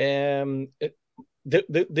 The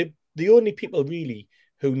only people really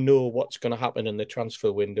who know what's going to happen in the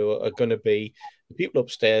transfer window are going to be the people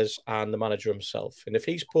upstairs and the manager himself. And if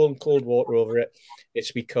he's pouring cold water over it,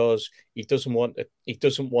 it's because he doesn't want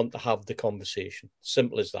to have the conversation.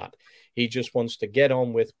 Simple as that. He just wants to get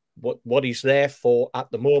on with what he's there for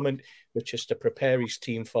at the moment, which is to prepare his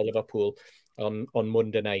team for Liverpool on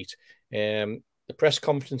Monday night. The press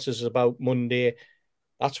conference is about Monday.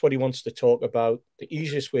 That's what he wants to talk about. The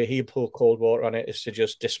easiest way he'll pour cold water on it is to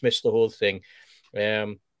just dismiss the whole thing.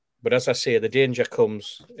 But as I say, the danger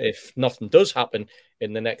comes if nothing does happen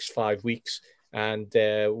in the next 5 weeks, and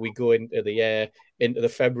we go into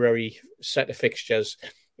the February set of fixtures,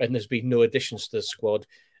 and there's been no additions to the squad,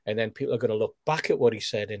 and then people are going to look back at what he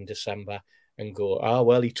said in December and go,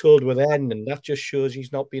 well, he told with then, and that just shows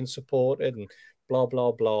he's not being supported, and blah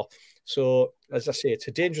blah blah. So as I say, it's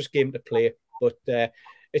a dangerous game to play, but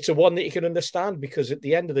it's a one that you can understand, because at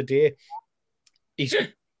the end of the day,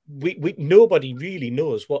 nobody really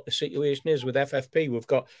knows what the situation is with FFP. We've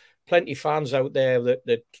got plenty of fans out there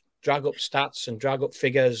that drag up stats and drag up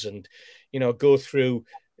figures and, go through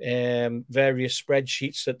various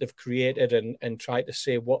spreadsheets that they've created and try to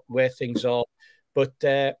say where things are. But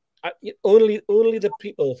only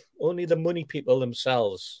the money people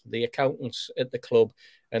themselves, the accountants at the club,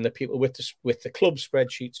 and the people with the club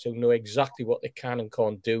spreadsheets who know exactly what they can and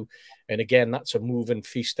can't do. And again, that's a moving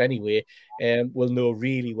feast anyway. Will know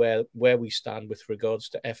really well where we stand with regards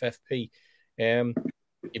to FFP.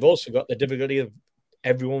 You've also got the difficulty of,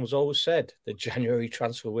 everyone was always said the January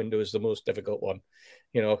transfer window is the most difficult one.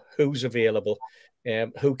 You know, who's available,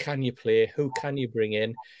 who can you play, who can you bring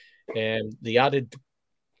in, the added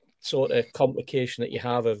sort of complication that you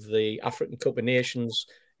have of the African Cup of Nations,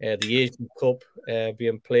 the Asian Cup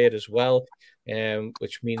being played as well,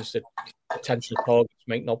 which means that potential targets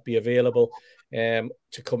might not be available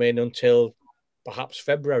to come in until perhaps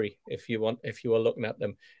February if you were looking at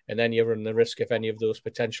them, and then you're running the risk if any of those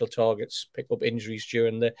potential targets pick up injuries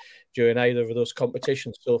during either of those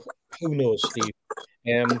competitions. So who knows, Steve?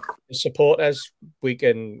 The supporters, we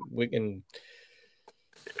can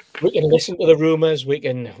listen to the rumours. We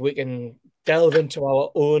can delve into our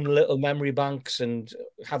own little memory banks and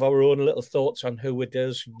have our own little thoughts on who it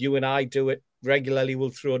is. You and I do it regularly. We'll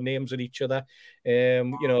throw names at each other.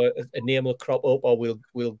 You know, a name will crop up, or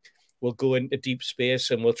we'll go into deep space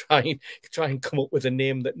and we'll try and come up with a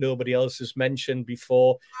name that nobody else has mentioned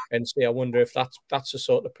before, and say, I wonder if that's the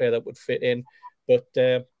sort of player that would fit in. But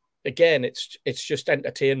again, it's just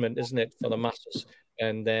entertainment, isn't it, for the masses?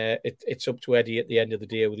 And it's up to Eddie at the end of the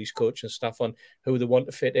day with his coach and staff on who they want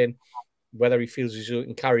to fit in, whether he feels he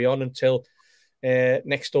can carry on until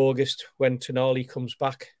next August when Tonali comes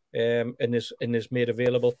back and is made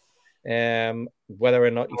available, whether or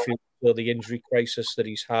not he feels the injury crisis that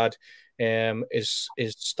he's had is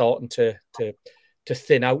starting to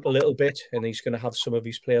thin out a little bit, and he's going to have some of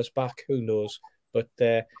his players back. Who knows? But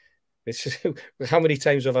how many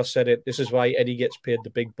times have I said it? This is why Eddie gets paid the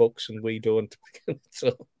big bucks and we don't.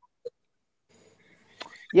 So.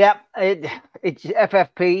 Yeah, it's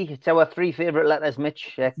FFP. It's our three favourite letters,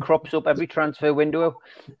 Mitch. Crops up every transfer window.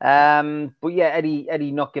 But yeah,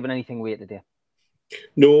 Eddie not giving anything away today.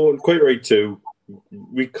 No, quite right too.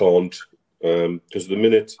 We can't, because the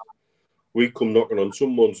minute we come knocking on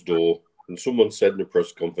someone's door and someone said in a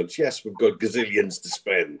press conference, yes, we've got gazillions to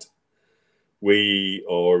spend, we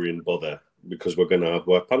are in bother because we're going to have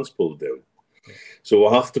our pants pulled down. So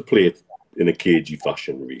we'll have to play it in a cagey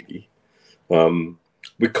fashion, really.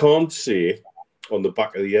 We can't say on the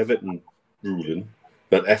back of the Everton ruling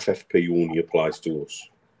that FFP only applies to us.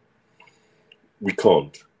 We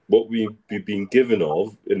can't. What we've been given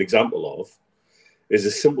an example of, is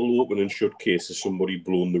a simple open and shut case of somebody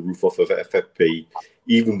blowing the roof off of FFP,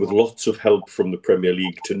 even with lots of help from the Premier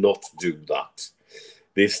League to not do that.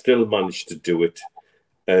 They still managed to do it.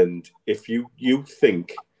 And if you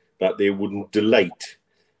think that they wouldn't delight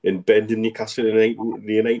in bending Newcastle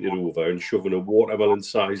United over and shoving a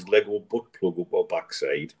watermelon-sized Lego butt plug up our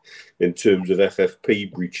backside in terms of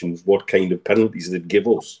FFP breaching what kind of penalties they'd give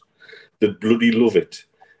us, they'd bloody love it.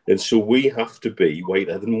 And so we have to be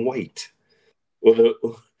whiter than white.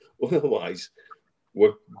 Otherwise,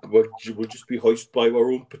 we'll just be hoisted by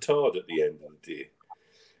our own petard at the end of the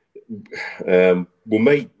day. We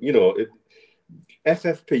might,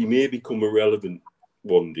 FFP may become irrelevant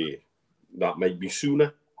one day. That might be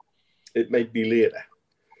sooner. It might be later.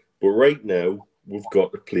 But right now, we've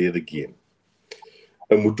got to play the game.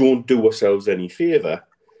 And we don't do ourselves any favour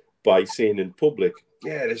by saying in public,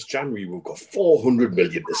 yeah, this January we've got 400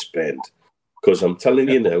 million to spend. Because I'm telling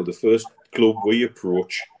you now, the first club we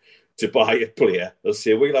approach to buy a player, they'll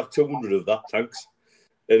say, we'll have 200 of that, thanks.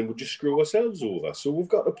 And we'll just screw ourselves over. So we've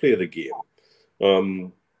got to play the game.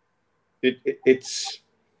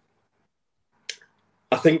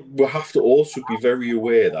 I think we have to also be very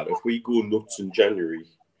aware that if we go nuts in January,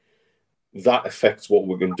 that affects what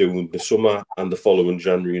we're going to do in the summer and the following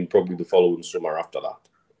January and probably the following summer after that.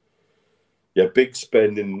 Yeah, big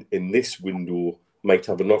spending in this window might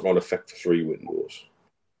have a knock-on effect for 3 windows.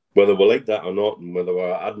 Whether we like that or not, and whether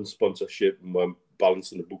we're adding sponsorship and we're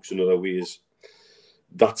balancing the books in other ways,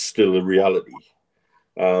 that's still a reality.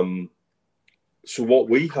 So what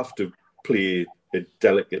we have to play a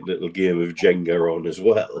delicate little game of Jenga on as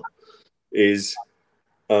well is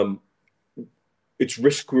it's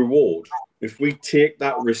risk-reward. If we take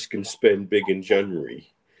that risk and spend big in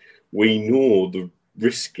January, we know the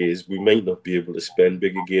risk is we might not be able to spend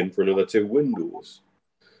big again for another 2 windows.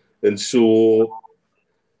 And so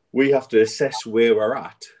we have to assess where we're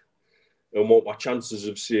at and what our chances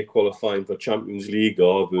of, say, qualifying for Champions League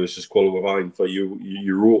are versus qualifying for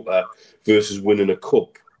Europa versus winning a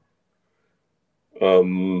cup.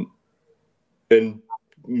 And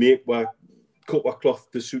cut our cloth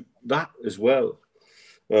to suit that as well.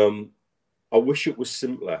 I wish it was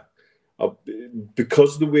simpler.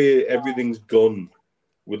 Because the way everything's gone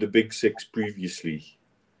with the Big Six previously,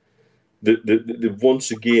 the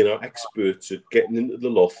once again are experts at getting into the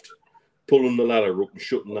loft, pulling the ladder up and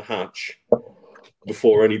shutting the hatch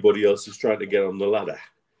before anybody else is trying to get on the ladder.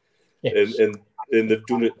 Yes. And they've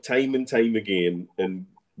done it time and time again, and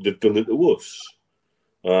they've done it to us.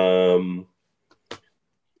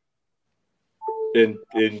 And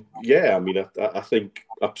yeah, I mean, I think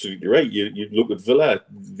absolutely right. You look at Villa;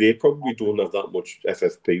 they probably don't have that much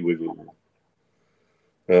FFP wiggle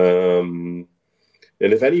room.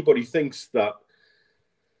 And if anybody thinks that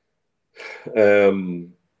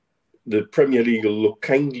the Premier League will look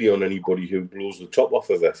kindly on anybody who blows the top off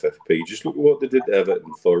of FFP, just look at what they did to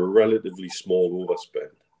Everton for a relatively small overspend.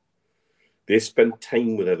 They spent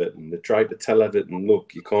time with Everton. They tried to tell Everton,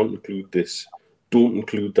 look, you can't include this, don't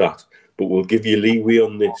include that, but we'll give you leeway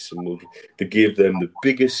on this. And they gave them the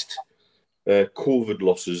biggest COVID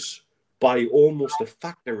losses by almost a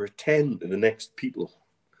factor of 10 to the next people,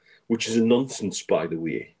 which is a nonsense, by the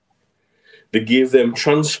way. They gave them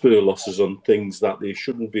transfer losses on things that they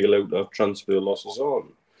shouldn't be allowed to have transfer losses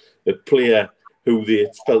on. A player who they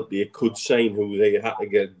felt they could sign, who they had to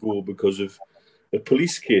get go because of a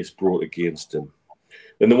police case brought against him.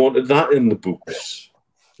 And they wanted that in the books,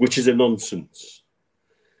 which is a nonsense.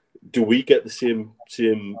 Do we get the same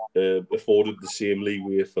afforded the same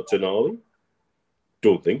leeway for Tonali?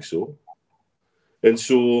 Don't think so. And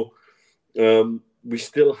so we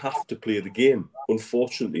still have to play the game.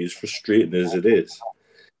 Unfortunately, as frustrating as it is,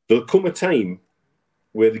 there'll come a time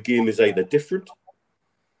where the game is either different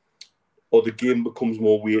or the game becomes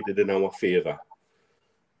more weighted in our favour.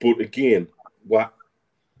 But again, we're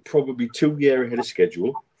probably 2 years ahead of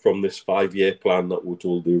schedule from this 5-year plan that we're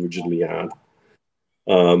told they originally had.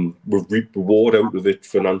 We've reaped reward out of it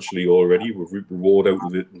financially already. We've reaped reward out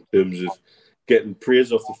of it in terms of getting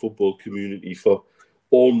praise off the football community for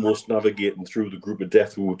almost navigating through the group of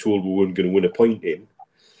death we were told we weren't going to win a point in.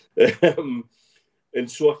 And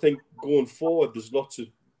so I think going forward, there's lots of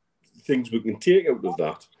things we can take out of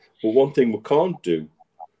that. But one thing we can't do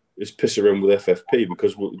is piss around with FFP,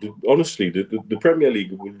 because honestly, the Premier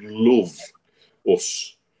League would love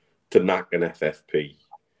us to knack an FFP.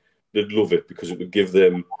 They'd love it because it would give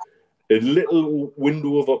them a little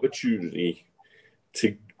window of opportunity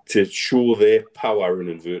to show their power, in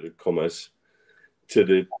inverted commas, to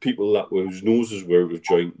the people that whose noses were out of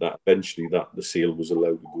joint, that eventually that the sale was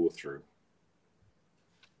allowed to go through.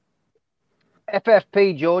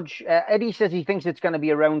 FFP, George. Eddie says he thinks it's going to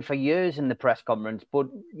be around for years in the press conference, but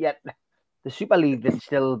yet the Super League is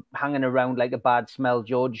still hanging around like a bad smell,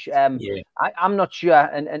 George. I'm not sure,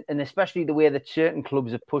 and especially the way that certain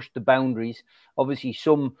clubs have pushed the boundaries. Obviously,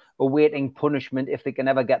 some awaiting punishment if they can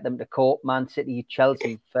ever get them to court. Man City,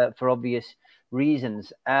 Chelsea, for obvious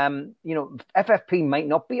reasons. FFP might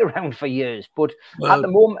not be around for years, but at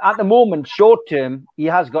the moment, short term, he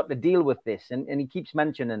has got to deal with this, and he keeps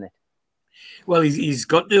mentioning it. Well, he's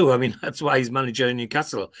got to. I mean, that's why he's manager in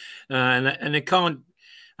Newcastle, and I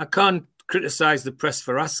can't criticise the press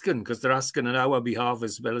for asking, because they're asking on our behalf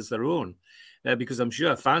as well as their own, because I'm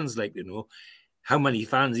sure fans like to know how many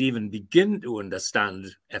fans even begin to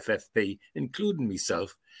understand FFP, including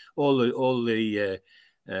myself. All the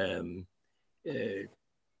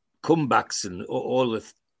comebacks and all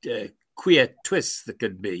the queer twists that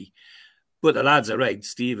could be. But the lads are right,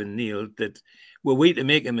 Steve and Neil, that were we to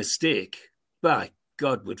make a mistake, by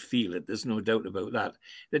God would feel it. There's no doubt about that.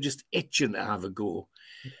 They're just itching to have a go.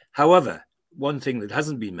 However, one thing that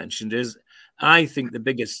hasn't been mentioned is I think the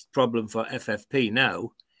biggest problem for FFP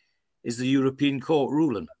now is the European Court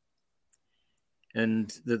ruling.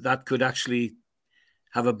 And that could actually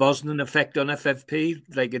have a Bosnian effect on FFP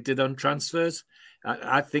like it did on transfers.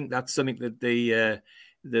 I think that's something that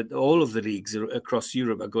that all of the leagues across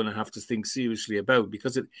Europe are going to have to think seriously about,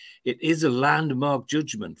 because it is a landmark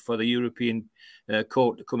judgment for the European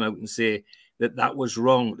Court to come out and say that was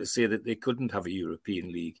wrong, to say that they couldn't have a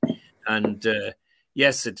European league. And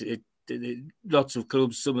yes, lots of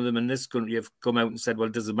clubs, some of them in this country, have come out and said, well,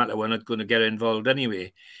 it doesn't matter, we're not going to get involved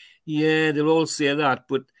anyway. Yeah, they'll all say that,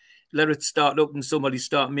 but let it start up and somebody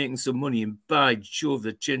start making some money, and by Jove,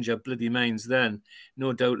 they change our bloody minds then,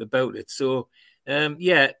 no doubt about it. So, I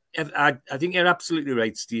think you're absolutely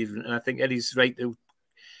right, Steve, and I think Eddie's right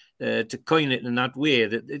to coin it in that way,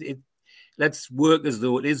 that let's work as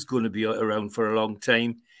though it is going to be around for a long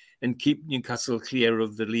time and keep Newcastle clear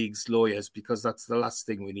of the league's lawyers, because that's the last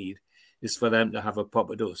thing we need, is for them to have a pop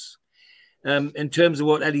at us. In terms of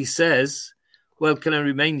what Eddie says, well, can I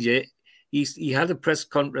remind you, he had a press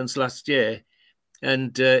conference last year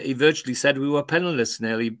and he virtually said we were penniless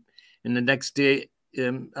nearly. And the next day,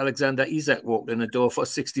 Alexander Isak walked in the door for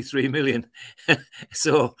 63 million.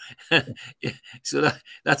 so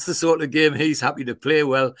that's the sort of game he's happy to play.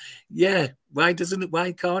 Well, yeah, why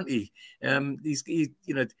can't he?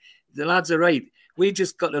 The lads are right. We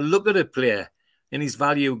just got to look at a player and his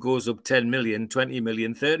value goes up 10 million, 20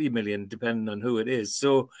 million, 30 million, depending on who it is.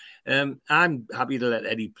 So I'm happy to let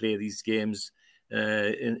Eddie play these games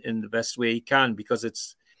in the best way he can, because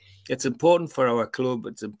it's important for our club,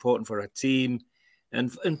 it's important for our team,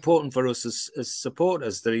 and important for us as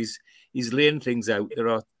supporters that he's laying things out that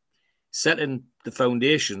are setting the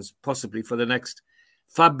foundations possibly for the next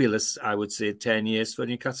fabulous, I would say, 10 years for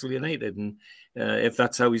Newcastle United. And if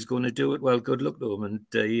that's how he's going to do it, well, good luck to him, and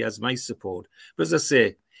he has my support. But as I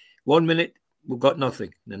say, 1 minute, we've got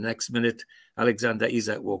nothing. The next minute, Alexander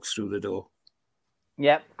Isak walks through the door.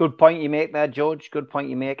 Yeah, good point you make there, George. Good point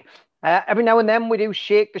you make. Every now and then we do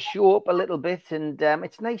shake the show up a little bit, and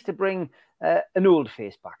it's nice to bring an old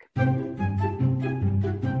face back.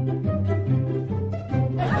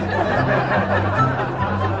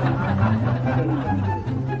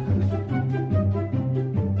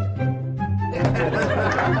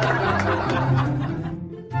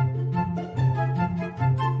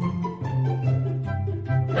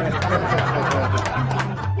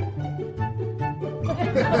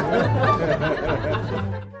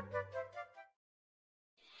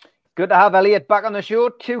 Good to have Elliot back on the show.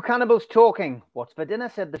 Two cannibals talking. What's for dinner,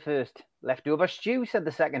 said the first. Leftover stew, said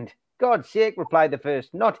the second. God's sake, replied the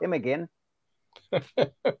first. Not him again.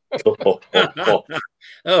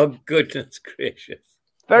 Oh, goodness gracious.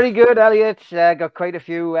 Very good, Elliot. Got quite a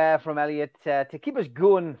few from Elliot to keep us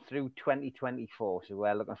going through 2024. So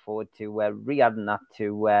we're looking forward to re-adding that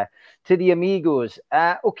to the Amigos.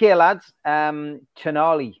 Okay, lads.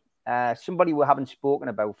 Tonali, somebody we haven't spoken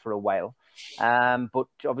about for a while. But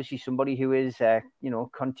obviously somebody who is,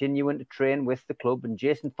 continuing to train with the club. And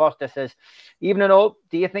Jason Foster says, even and all,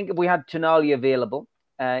 do you think if we had Tonali available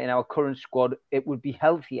in our current squad, it would be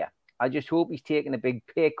healthier? I just hope he's taking a big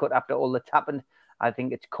pay cut after all that's happened. I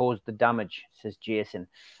think it's caused the damage, says Jason.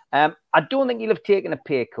 I don't think he'll have taken a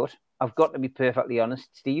pay cut. I've got to be perfectly honest,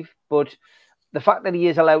 Steve. But the fact that he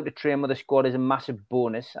is allowed to train with the squad is a massive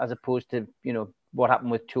bonus, as opposed to, what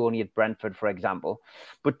happened with Tony at Brentford, for example.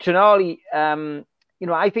 But Tonali,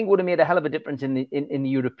 I think would have made a hell of a difference in the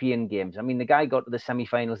European games. I mean, the guy got to the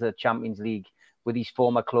semi-finals of the Champions League with his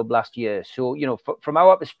former club last year. So, from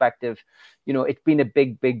our perspective, it's been a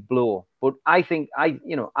big, big blow. But I think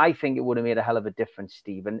it would have made a hell of a difference,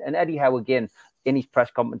 Steve. And Eddie Howe, again, in his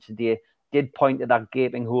press conference today, did point to that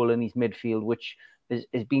gaping hole in his midfield, which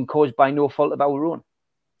is being caused by no fault of our own.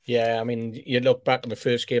 Yeah, I mean, you look back on the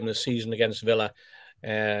first game of the season against Villa,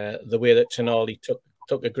 the way that Tonali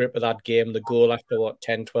took a grip of that game, the goal after,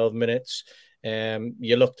 10, 12 minutes.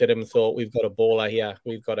 You looked at him and thought, we've got a baller here.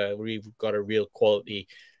 We've got a real quality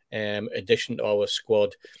addition to our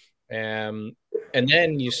squad. And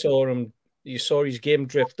then you saw his game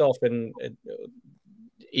drift off, and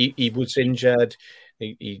he was injured.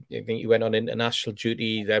 I think he went on international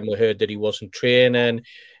duty. Then we heard that he wasn't training.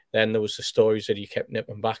 Then there was the stories that he kept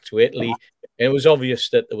nipping back to Italy. And it was obvious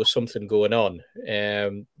that there was something going on.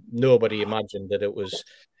 Nobody imagined that it was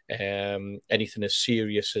anything as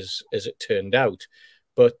serious as it turned out.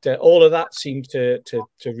 But all of that seemed to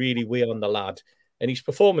really weigh on the lad. And his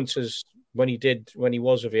performances, when he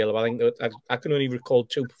was available, I think that I can only recall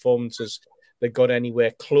two performances that got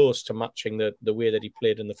anywhere close to matching the way that he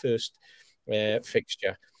played in the first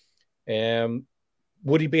fixture.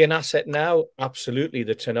 Would he be an asset now? Absolutely.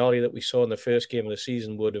 The Tonali that we saw in the first game of the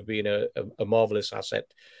season would have been a marvellous asset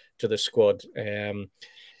to the squad.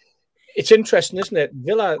 It's interesting, isn't it?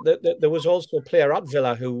 Villa, there was also a player at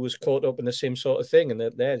Villa who was caught up in the same sort of thing, and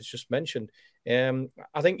it's just mentioned.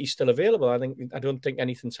 I think he's still available. I don't think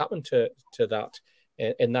anything's happened to that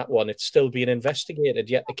in that one. It's still being investigated,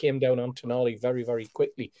 yet they came down on Tonali very, very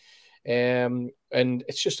quickly. And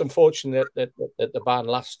it's just unfortunate that the ban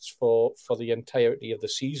lasts for the entirety of the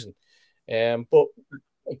season. But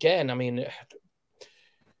again, I mean,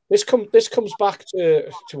 this comes back to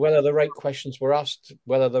whether the right questions were asked,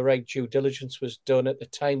 whether the right due diligence was done at the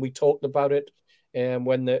time. We talked about it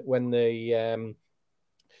when the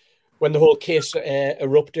whole case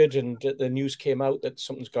erupted and the news came out that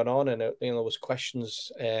something's gone on, and there was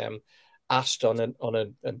questions asked on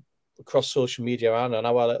across social media and on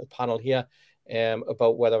our little panel here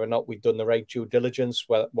about whether or not we'd done the right due diligence,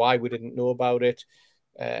 why we didn't know about it.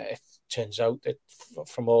 It turns out that,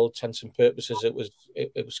 from all intents and purposes, it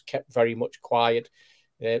was kept very much quiet.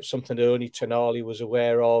 Something that only Tonali was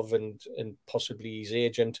aware of, and possibly his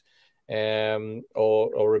agent.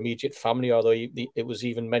 or immediate family, although it was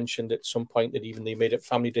even mentioned at some point that even the immediate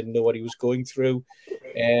family didn't know what he was going through.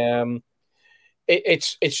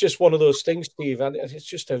 It's just one of those things, Steve, and it's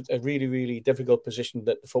just a really, really difficult position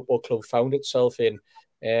that the football club found itself in.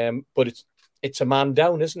 But it's a man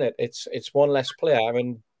down, isn't it? It's one less player. I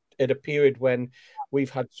mean, at a period when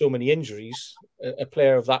we've had so many injuries, a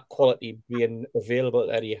player of that quality being available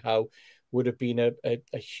at Eddie Howe would have been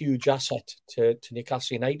a huge asset to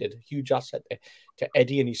Newcastle United, a huge asset to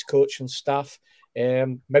Eddie and his coaching staff.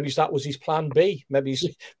 Maybe that was his plan B. Maybe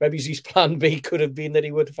his plan B could have been that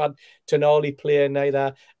he would have had Tonali playing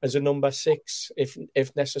either as a number 6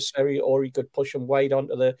 if necessary, or he could push him wide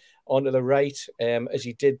onto the right, as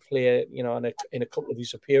he did play, in a couple of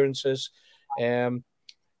his appearances.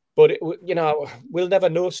 But we'll never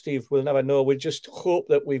know, Steve. We'll never know. We'll just hope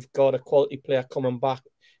that we've got a quality player coming back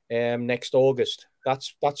next August.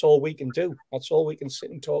 That's all we can do. That's all we can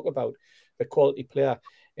sit and talk about. The quality player.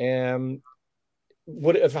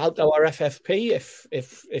 Would it have helped our FFP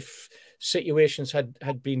if situations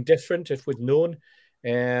had been different, if we'd known?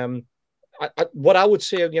 What I would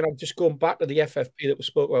say, just going back to the FFP that we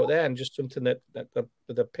spoke about there, and just something that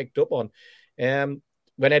I picked up on,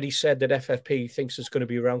 when Eddie said that FFP thinks it's going to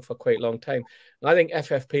be around for quite a long time, I think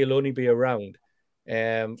FFP will only be around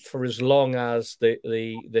for as long as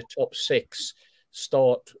the top 6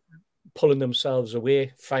 start pulling themselves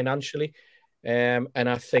away financially. And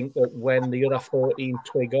I think that when the other 14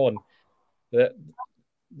 twig on, that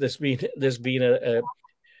there's been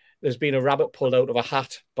a rabbit pulled out of a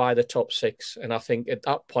hat by the top 6, and I think at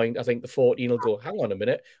that point, I think the 14 will go, hang on a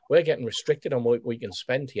minute, we're getting restricted on what we can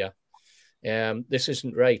spend here. This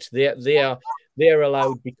isn't right. They're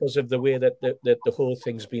allowed, because of the way that the whole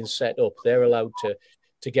thing's been set up, they're allowed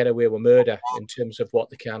to get away with murder in terms of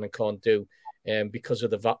what they can and can't do, because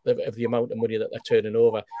of the amount of money that they're turning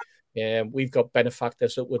over. We've got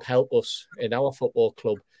benefactors that would help us in our football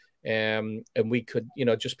club, and we could,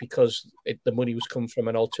 just because the money was coming from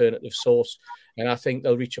an alternative source. And I think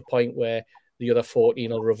they'll reach a point where the other 14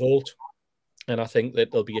 will revolt. And I think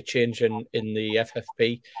that there'll be a change in the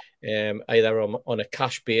FFP, either on a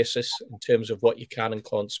cash basis in terms of what you can and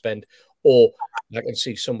can't spend, or I can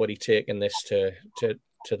see somebody taking this to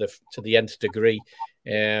the nth degree,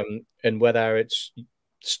 and whether it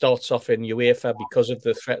starts off in UEFA because of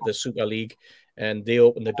the threat of the Super League, and they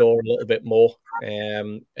open the door a little bit more,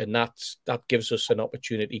 and that gives us an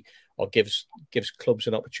opportunity, or gives clubs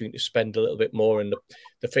an opportunity to spend a little bit more, and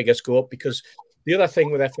the figures go up. Because the other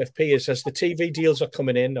thing with FFP is, as the TV deals are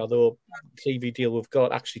coming in, although the TV deal we've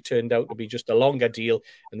got actually turned out to be just a longer deal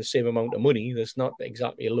and the same amount of money, there's not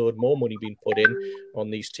exactly a load more money being put in on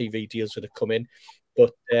these TV deals that have come in,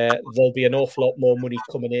 but there'll be an awful lot more money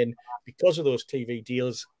coming in because of those TV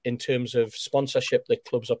deals in terms of sponsorship that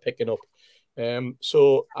clubs are picking up.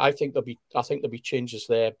 So I think there'll be changes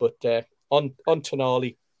there. But on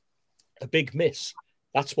Tonali, a big miss.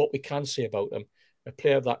 That's what we can say about him. A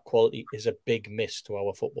player of that quality is a big miss to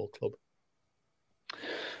our football club.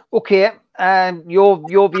 Okay,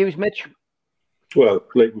 your views, Mitch? Well,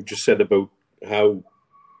 like we just said about how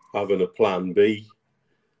having a plan B,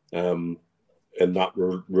 and that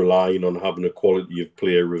relying on having a quality of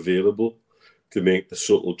player available to make the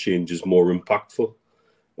subtle changes more impactful.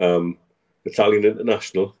 Italian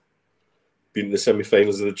international, being in the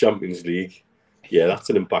semi-finals of the Champions League, yeah,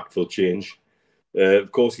 that's an impactful change.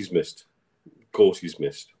 Of course he's missed.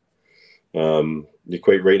 You're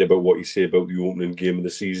quite right about what you say about the opening game of the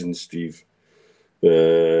season, Steve.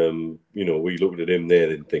 We looked at him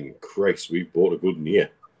there and think, Christ, we've bought a good one here.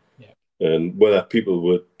 Yeah. And whether people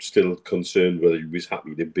were still concerned whether he was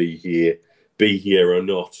happy to be here or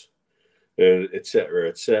not, etc.,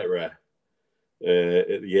 etc.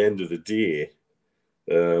 At the end of the day,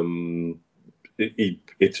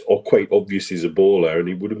 it's quite obvious he's a baller, and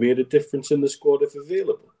he would have made a difference in the squad if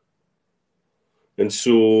available. And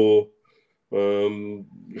so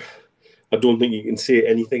I don't think you can say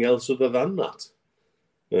anything else other than that.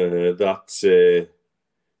 That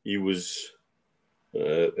he was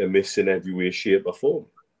a miss in every way, shape or form,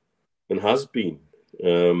 and has been.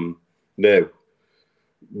 Now,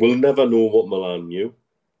 we'll never know what Milan knew.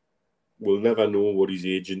 We'll never know what his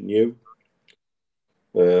agent knew.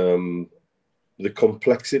 The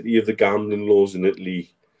complexity of the gambling laws in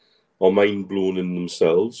Italy are mind-blowing in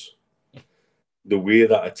themselves. The way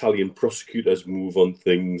that Italian prosecutors move on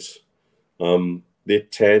things, they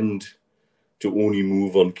tend to only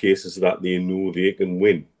move on cases that they know they can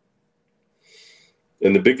win.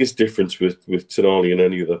 And the biggest difference with Tonali and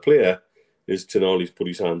any other player is Tonali's put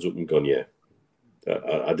his hands up and gone, yeah,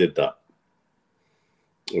 I did that.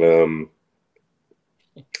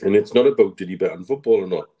 And it's not about did he bet on football or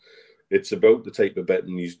not. It's about the type of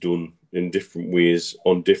betting he's done in different ways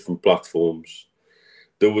on different platforms.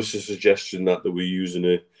 There was a suggestion that they were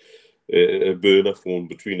using a burner phone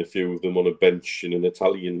between a few of them on a bench in an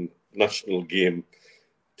Italian national game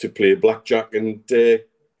to play blackjack and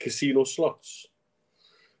casino slots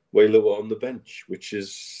while they were on the bench, which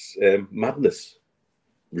is madness,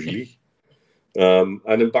 really. And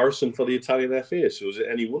embarrassing for the Italian FA. So is it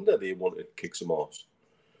any wonder they want to kick some arse?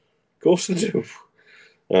 Of course they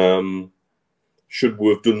do. Should we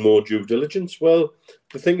have done more due diligence? Well,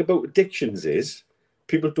 the thing about addictions is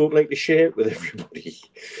people don't like to share it with everybody.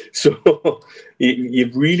 So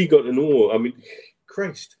you've really got to know. I mean,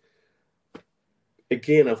 Christ.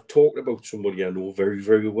 Again, I've talked about somebody I know very,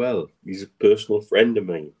 very well. He's a personal friend of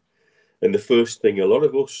mine. And the first thing a lot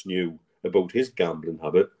of us knew about his gambling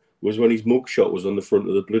habit was when his mugshot was on the front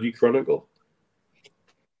of the bloody Chronicle.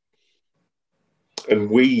 And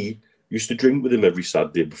we used to drink with him every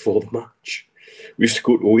Saturday before the match. We used to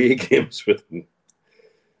go to away games with him.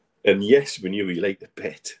 And yes, we knew he liked to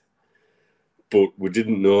bet. But we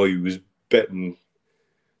didn't know he was betting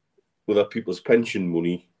with other people's pension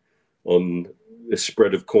money on a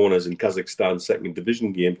spread of corners in Kazakhstan's second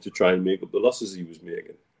division game to try and make up the losses he was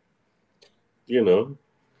making. You know?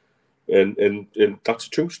 And that's a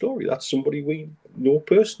true story. That's somebody we know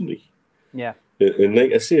personally. Yeah. And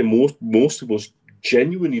like I say, most of us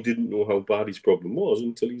genuinely didn't know how bad his problem was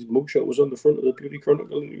until his mugshot was on the front of the bloody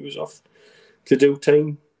Chronicle and he was off to do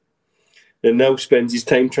time. And now spends his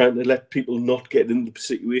time trying to let people not get in the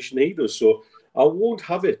situation he does. So I won't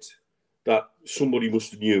have it that somebody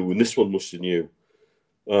must have knew and this one must have knew.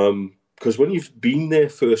 Because when you've been there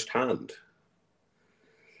firsthand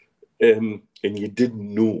and you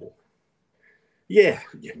didn't know, yeah,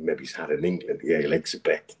 maybe he's had an inkling. Yeah, he likes a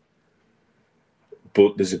bet.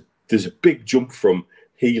 But there's a big jump from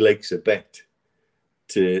he likes a bet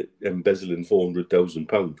to embezzling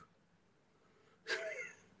 £400,000.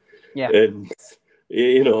 Yeah. And,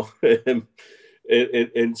 you know,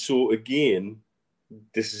 and so again,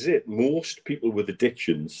 this is it. Most people with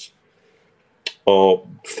addictions are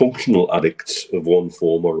functional addicts of one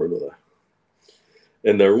form or another.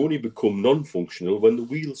 And they only become non-functional when the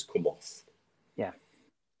wheels come off. Yeah.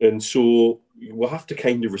 And so we'll have to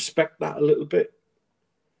kind of respect that a little bit.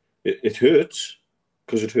 It hurts,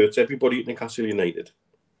 because it hurts everybody at Newcastle United.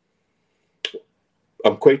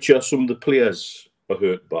 I'm quite sure some of the players are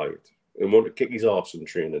hurt by it and want to kick his arse in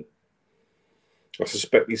training. I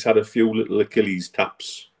suspect he's had a few little Achilles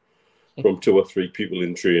taps from 2 or 3 people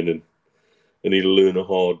in training, and he'll learn a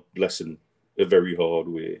hard lesson, a very hard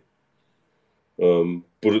way.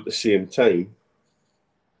 But at the same time,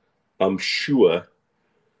 I'm sure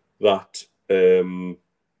that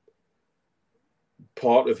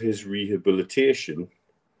part of his rehabilitation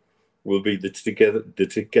will be the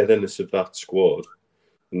togetherness of that squad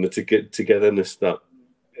and the togetherness that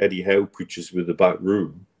Eddie Howe preaches with the back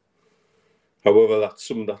room. However,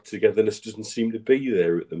 some of that togetherness doesn't seem to be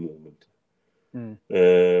there at the moment.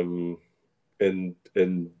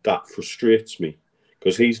 And that frustrates me,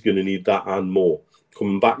 because he's going to need that and more.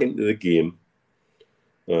 Coming back into the game,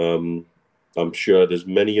 I'm sure there's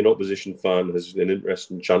many an opposition fan has an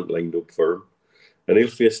interesting chant lined up for him, and he'll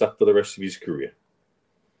face that for the rest of his career.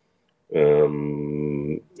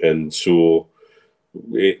 And so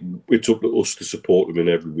it's up to us to support him in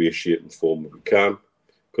every way, shape and form that we can,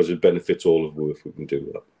 because it benefits all of us if we can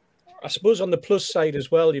do that. I suppose on the plus side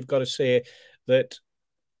as well, you've got to say that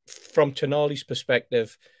from Tonali's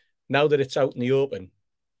perspective, now that it's out in the open,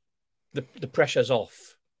 the pressure's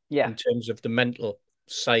off in terms of the mental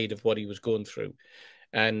side of what he was going through.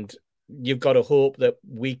 And you've got to hope that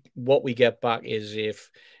what we get back is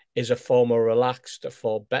a far more relaxed, a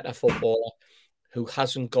far better footballer who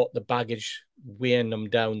hasn't got the baggage weighing him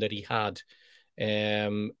down that he had.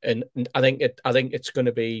 And I think it's going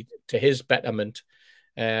to be to his betterment.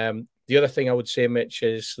 The other thing I would say, Mitch,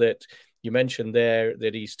 is that you mentioned there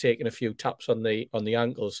that he's taken a few taps on the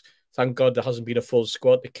ankles. Thank God there hasn't been a full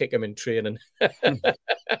squad to kick him in training.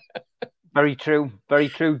 Very true. Very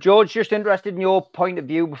true. George, just interested in your point of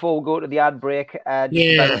view before we go to the ad break.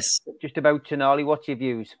 Just about Tonali. What's your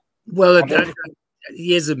views? Well,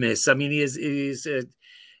 he is a miss. I mean, he is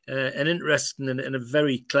an interesting and a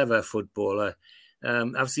very clever footballer.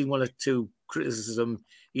 I've seen one or two criticism.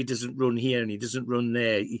 He doesn't run here and he doesn't run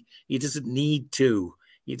there. He doesn't need to.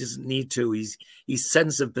 He doesn't need to. His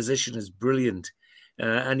sense of position is brilliant.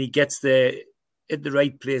 And he gets there at the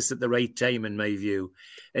right place at the right time, in my view.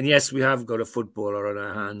 And yes, we have got a footballer on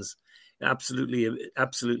our hands. Absolutely,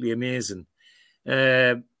 absolutely amazing.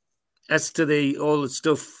 As to all the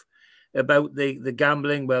stuff about the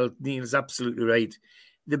gambling, well, Neil's absolutely right.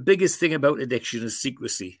 The biggest thing about addiction is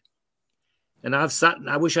secrecy. And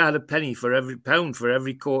I wish I had a penny for every pound for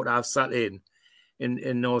every court I've sat in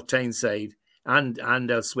North Tyneside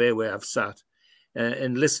and elsewhere where I've sat,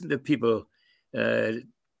 and listened to people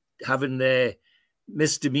having their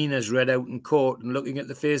misdemeanors read out in court and looking at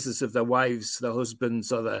the faces of their wives, their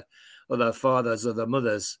husbands, or their fathers or their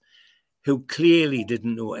mothers, who clearly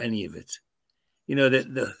didn't know any of it. You know,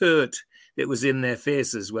 the hurt that was in their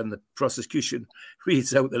faces when the prosecution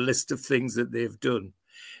reads out the list of things that they've done.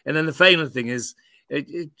 And then the final thing is,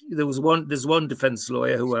 there's one defence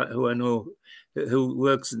lawyer who I know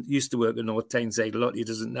who used to work in North Tyneside a lot. He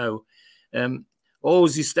doesn't know.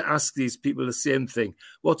 Always used to ask these people the same thing: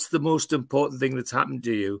 what's the most important thing that's happened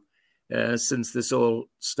to you since this all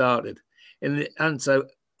started? And the answer,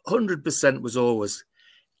 100%, was always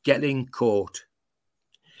getting caught.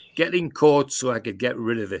 Getting caught so I could get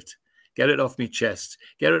rid of it. Get it off my chest,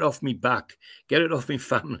 get it off my back, get it off my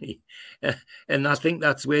family. And I think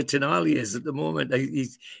that's where Tenali is at the moment.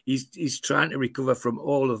 He's trying to recover from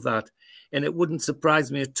all of that. And it wouldn't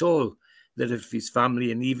surprise me at all that if his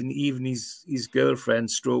family and even his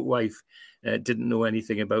girlfriend, stroke wife, didn't know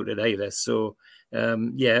anything about it either. So,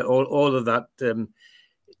 yeah, all of that.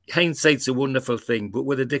 Hindsight's a wonderful thing, but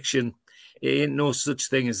with addiction, it ain't no such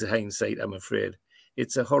thing as a hindsight, I'm afraid.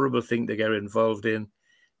 It's a horrible thing to get involved in.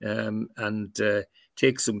 And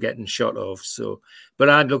takes some getting shot of. So, but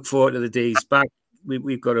I'd look forward to the days back.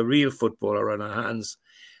 We've got a real footballer on our hands,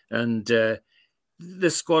 and the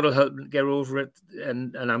squad will help get over it.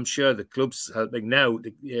 And I'm sure the club's helping now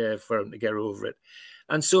for him to get over it,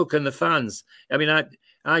 and so can the fans. I mean,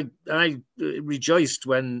 I rejoiced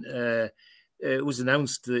when it was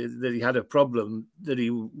announced that he had a problem, that he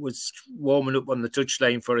was warming up on the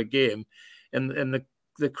touchline for a game, and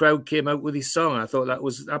the crowd came out with his song. I thought that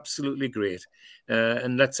was absolutely great.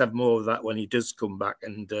 And let's have more of that when he does come back.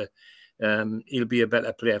 And he'll be a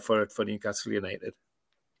better player for Newcastle United.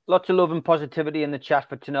 Lots of love and positivity in the chat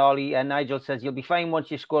for Tenali. And Nigel says, you'll be fine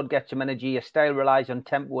once your squad gets some energy. Your style relies on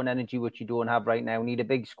tempo and energy, which you don't have right now. Need a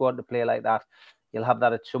big squad to play like that. You'll have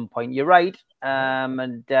that at some point. You're right.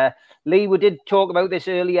 Lee, we did talk about this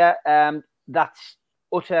earlier. That's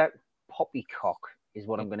utter poppycock is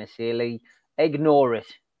what I'm going to say, Lee. Ignore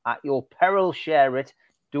it. At your peril, share it.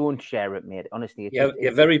 Don't share it, mate. Honestly,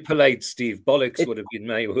 you're very polite, Steve. Bollocks would have been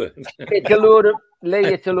my word. It's a load of Lee.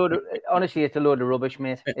 It's a load of honestly. It's a load of rubbish,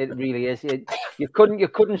 mate. It really is. You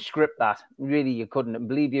couldn't script that. Really, you couldn't. And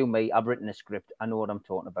believe you me, I've written a script. I know what I'm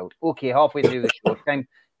talking about. Okay, halfway through the show,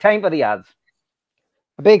 time for the ads.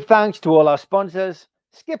 A big thanks to all our sponsors: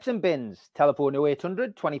 Skips and Bins. Telephone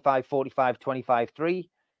 0800 25 45 25 3.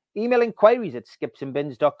 Email inquiries at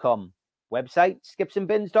skipsandbins.com. Website,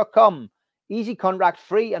 skipsandbins.com. Easy contract,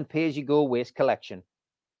 free and pay-as-you-go waste collection.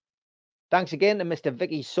 Thanks again to Mr.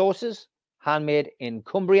 Vicky's Sauces, handmade in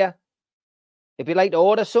Cumbria. If you'd like to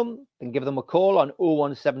order some, then give them a call on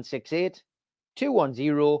 01768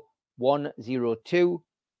 210 102.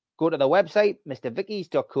 Go to the website,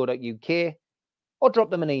 mrvickys.co.uk, or drop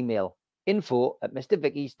them an email,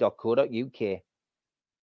 info@mrvickys.co.uk.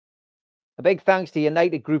 A big thanks to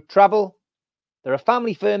United Group Travel. They're a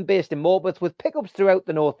family firm based in Morpeth with pickups throughout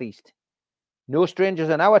the Northeast. No strangers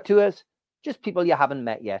on our tours, just people you haven't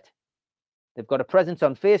met yet. They've got a presence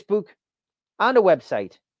on Facebook and a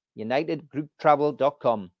website,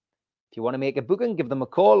 unitedgrouptravel.com. If you want to make a booking, give them a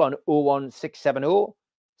call on 01670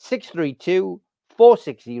 632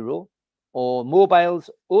 460 or mobiles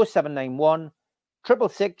 0791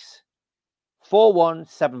 666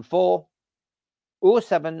 4174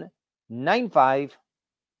 0795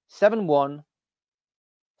 71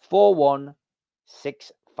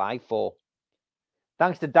 41654.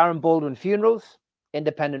 Thanks to Darren Baldwin Funerals,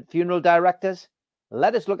 independent funeral directors.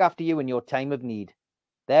 Let us look after you in your time of need.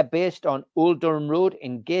 They're based on Old Durham Road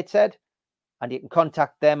in Gateshead, and you can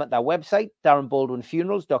contact them at their website,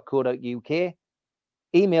 darrenbaldwinfunerals.co.uk.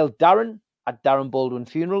 Email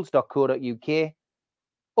darren@darrenbaldwinfunerals.co.uk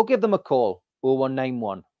or give them a call,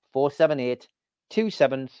 0191 478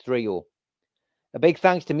 2730. A big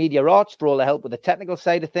thanks to Media Arts for all the help with the technical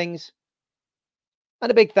side of things.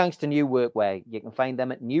 And a big thanks to New Workwear. You can find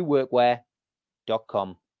them at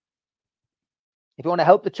newworkwear.com. If you want to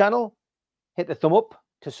help the channel, hit the thumb up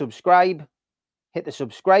to subscribe, hit the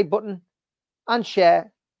subscribe button, and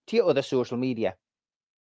share to your other social media.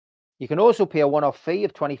 You can also pay a one-off fee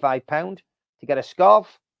of £25 to get a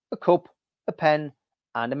scarf, a cup, a pen,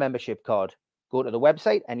 and a membership card. Go to the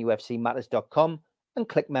website, nufcmatters.com, and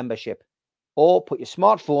click membership, or put your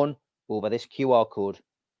smartphone over this QR code.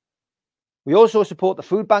 We also support the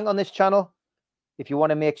food bank on this channel. If you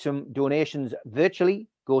want to make some donations virtually,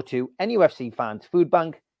 go to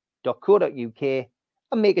nufcfansfoodbank.co.uk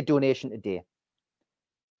and make a donation today.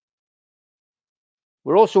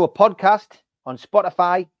 We're also a podcast on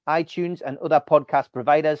Spotify, iTunes, and other podcast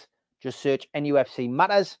providers. Just search NUFC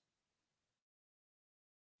Matters.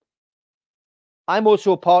 I'm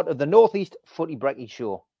also a part of the Northeast Footy Brekkie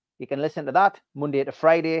Show. You can listen to that Monday to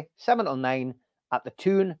Friday, 7 till 9 at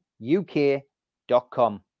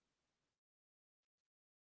thetoonuk.com.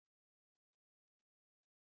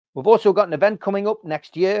 We've also got an event coming up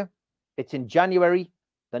next year. It's in January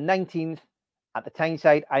the 19th at the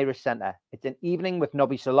Tyneside Irish Centre. It's an evening with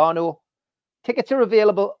Nobby Solano. Tickets are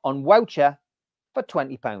available on Woucher for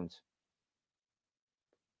 £20.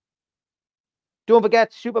 Don't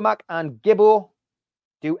forget, Supermac and Gibbo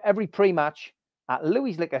do every pre-match at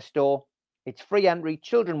Louis Liquor Store. It's free entry,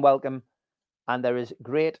 children welcome, and there is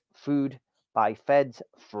great food by Fed's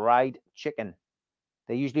Fried Chicken.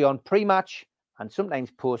 They're usually on pre-match and sometimes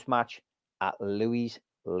post-match at Louis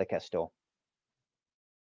Liquor Store.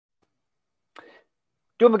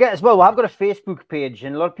 Don't forget as well, I've got a Facebook page,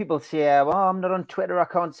 and a lot of people say, well, I'm not on Twitter, I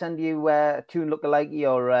can't send you a Toon Lookalike,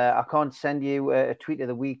 or I can't send you a tweet of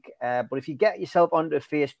the week. But if you get yourself onto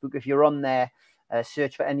Facebook, if you're on there,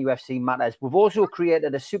 search for NUFC Matters. We've also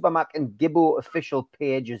created a Supermac and Gibbo official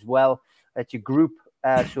page as well. It's a group,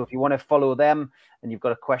 so if you want to follow them and you've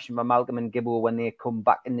got a question for Malcolm and Gibbo when they come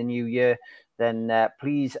back in the new year, then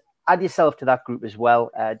please add yourself to that group as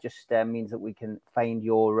well. Just means that we can find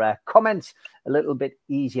your comments a little bit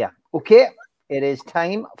easier. Okay, it is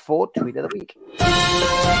time for Tweet of the Week.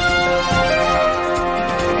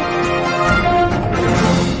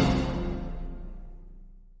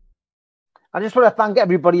 I just want to thank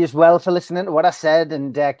everybody as well for listening to what I said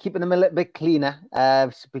and keeping them a little bit cleaner,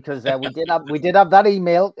 because we did have that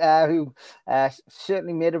email who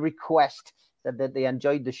certainly made a request that they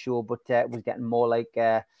enjoyed the show, but it was getting more like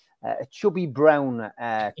a chubby brown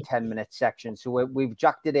 10-minute section. So we've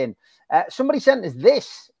jacked it in. Somebody sent us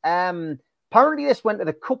this. Apparently this went to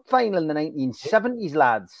the cup final in the 1970s,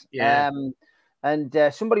 lads. Yeah. And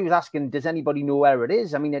somebody was asking, does anybody know where it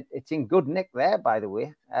is? I mean, it's in good nick there, by the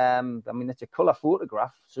way. I mean, it's a colour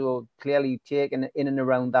photograph, so clearly taken in and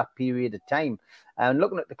around that period of time. And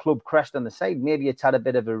looking at the club crest on the side, maybe it's had a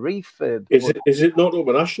bit of a refurb. Is it not up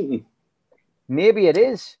in Ashington? Maybe it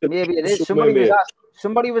is. Maybe it is.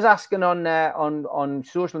 Somebody was asking on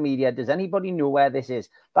social media, does anybody know where this is?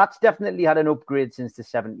 That's definitely had an upgrade since the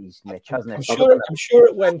 70s, Mitch, hasn't it? I'm sure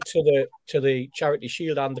it went to the Charity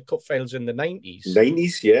Shield and the Cup finals in the 90s.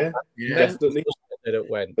 90s, yeah. Definitely. That it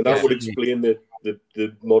went. And that would explain the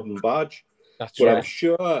modern badge. That's but right. I'm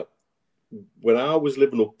sure when I was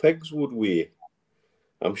living up Pegswood Way,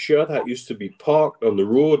 I'm sure that used to be parked on the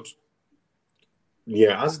road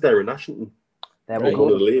near Asda in Ashington. There we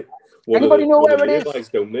go. Anybody know where it is?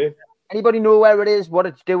 Down there. Anybody know where it is, what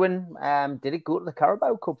it's doing? Did it go to the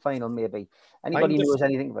Carabao Cup final, maybe? Anybody knows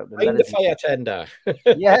anything about it? Find the fire tender.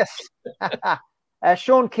 Yes.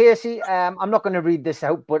 Sean Casey, I'm not going to read this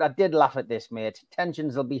out, but I did laugh at this, mate.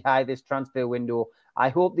 Tensions will be high this transfer window. I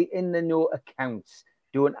hope the in-the-know accounts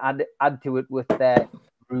don't add to it with their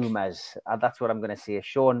rumours. That's what I'm going to say.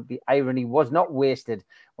 Sean, the irony was not wasted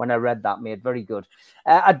when I read that, mate. Very good.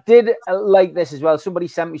 I did like this as well. Somebody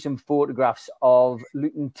sent me some photographs of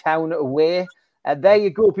Luton Town away. There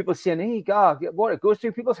you go. People saying, hey, God, what, it goes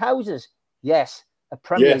through people's houses? Yes, a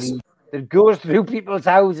Premier League that goes through people's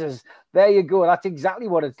houses. There you go. That's exactly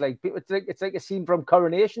what it's like. It's like a scene from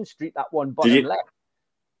Coronation Street, that one bottom left.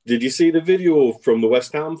 Did you see the video from the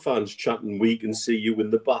West Ham fans chanting, "We can see you in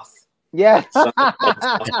the bath"? Yeah.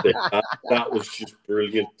 That was just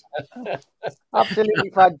brilliant. Absolutely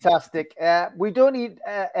fantastic. We don't eat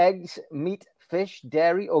eggs, meat, fish,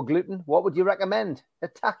 dairy, or gluten. What would you recommend? A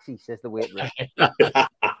taxi, says the waitress.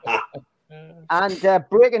 And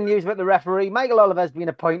breaking news about the referee. Michael Oliver has been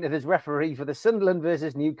appointed as referee for the Sunderland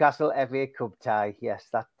versus Newcastle FA Cup tie. Yes,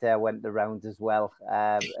 that went the rounds as well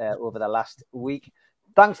over the last week.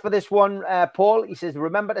 Thanks for this one, Paul. He says,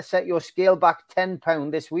 remember to set your scale back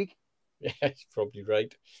 £10 this week. Yeah, he's probably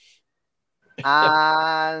right.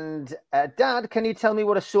 And Dad, can you tell me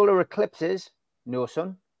what a solar eclipse is? No,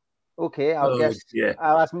 son. Okay, I'll guess. Yeah.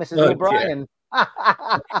 I'll ask Mrs. O'Brien.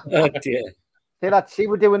 Oh, dear. See,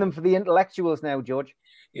 we're doing them for the intellectuals now, George.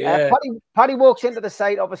 Yeah. Paddy walks into the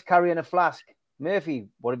site office carrying a flask. Murphy,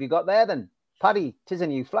 what have you got there then? Paddy, 'tis a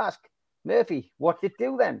new flask. Murphy, what's it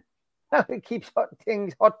do then? It keeps hot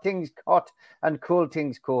things hot and cold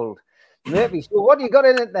things cold. Murphy, so what do you got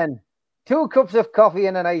in it then? 2 cups of coffee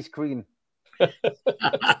and an ice cream.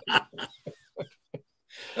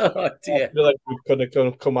 Oh, dear. I feel like we could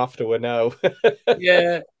have come after her now.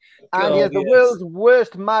 Yeah. And here's the world's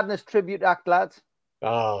worst madness tribute act, lads.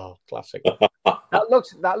 Oh, classic.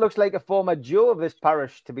 That looks like a former Joe of this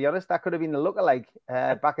parish, to be honest. That could have been a lookalike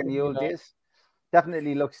back in the old days.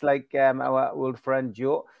 Definitely looks like our old friend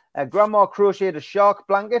Joe. Grandma crocheted a shark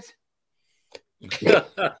blanket.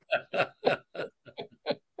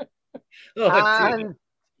 And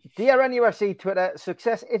dear NUFC Twitter,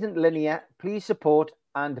 success isn't linear. Please support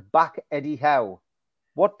and back Eddie Howe.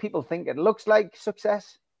 What people think it looks like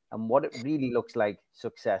success and what it really looks like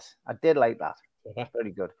success. I did like that.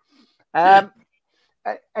 Very good.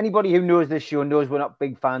 Anybody who knows this show knows we're not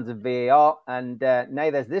big fans of VAR, and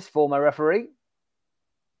neither is this former referee.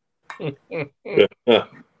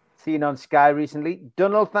 Seen on Sky recently.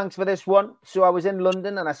 Donald, thanks for this one. So I was in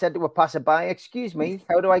London and I said to a passerby, "Excuse me,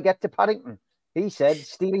 how do I get to Paddington?" He said,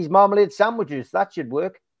 "Steely's marmalade sandwiches. That should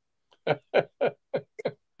work."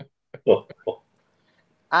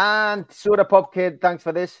 And Soda Pop Kid, thanks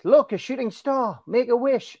for this. "Look, a shooting star. Make a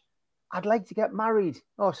wish. I'd like to get married."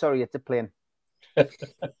 Oh, sorry, it's a plane.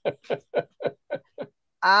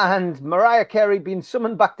 And Mariah Carey being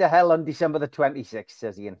summoned back to hell on December the 26th,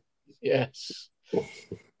 says Ian. Yes.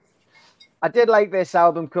 I did like this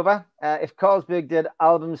album cover. If Carlsberg did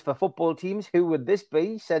albums for football teams, who would this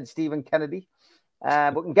be? Said Stephen Kennedy.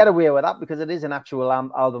 But we can get away with that because it is an actual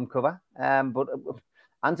album cover. But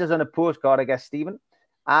answers on a postcard, I guess, Stephen.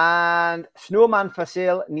 And Snowman for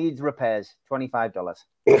sale needs repairs. $25.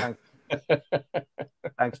 Thanks.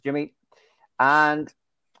 Thanks, Jimmy. And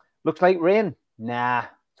looks like rain. Nah,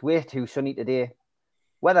 it's way too sunny today.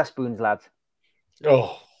 Weatherspoons, lads.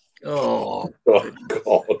 Oh, God.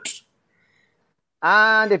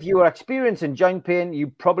 And if you are experiencing joint pain,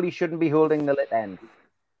 you probably shouldn't be holding the lit end,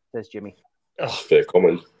 says Jimmy. Oh, fair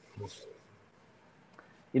comment.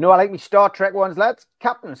 You know, I like me Star Trek ones, lads.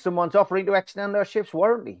 Captain, someone's offering to extend their ship's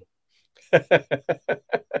warranty.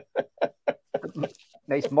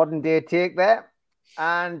 Nice modern day take there.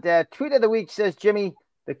 And tweet of the week says, Jimmy,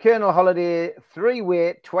 the Colonel Holiday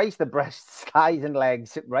 3-way, twice the breasts, thighs and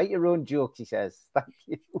legs. Write your own jokes, he says. Thank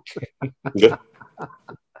you.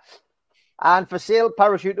 And for sale,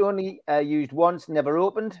 parachute only, used once, never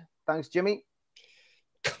opened. Thanks, Jimmy.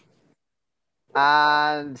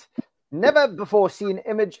 And never before seen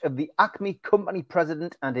image of the Acme company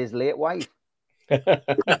president and his late wife. His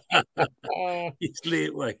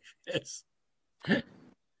late wife, yes.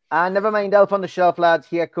 And never mind Elf on the Shelf, lads.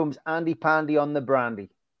 Here comes Andy Pandy on the brandy.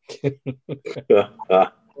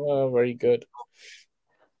 Oh, very good.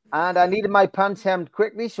 And I needed my pants hemmed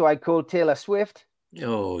quickly, so I called Taylor Swift.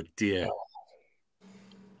 Oh, dear.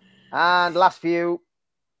 And last few.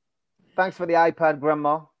 Thanks for the iPad,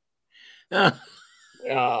 Grandma.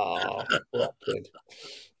 Oh, good.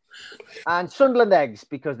 And Sunderland eggs,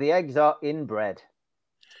 because the eggs are inbred.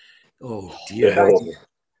 Oh, dear.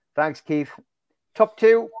 Thanks, Keith. Top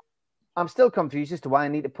 2. I'm still confused as to why I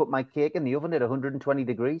need to put my cake in the oven at 120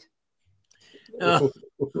 degrees. Oh,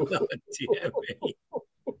 dear me.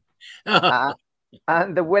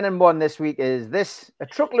 And the winning one this week is this. A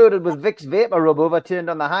truck loaded with Vicks Vapor Rub overturned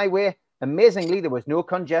on the highway. Amazingly, there was no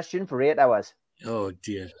congestion for 8 hours. Oh,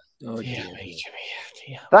 dear. Oh, dear.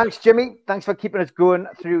 Thanks, Jimmy. Thanks for keeping us going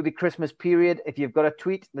through the Christmas period. If you've got a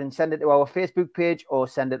tweet, then send it to our Facebook page or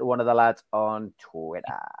send it to one of the lads on Twitter.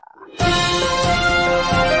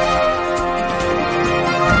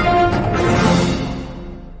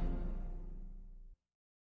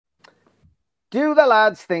 Do the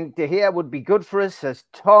lads think De Gea would be good for us? Says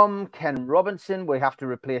Tom. Ken Robinson. We have to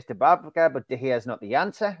replace Dubravka, but De Gea is not the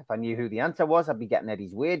answer. If I knew who the answer was, I'd be getting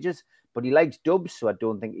Eddie's wages. But he likes Dubs, so I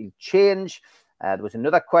don't think he'll change. There was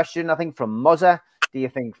another question, I think, from Mozza. Do you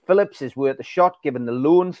think Phillips is worth a shot given the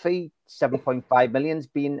loan fee? 7.5 million's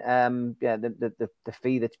been the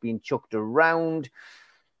fee that's been chucked around.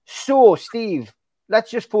 So, Steve,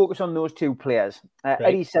 let's just focus on those 2 players. Right.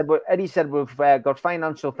 Eddie said we've got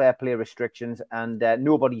financial fair play restrictions and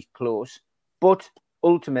nobody's close. But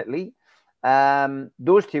ultimately,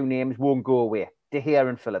 those 2 names won't go away. De Gea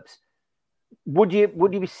and Phillips. Would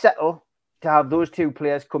you settle to have those 2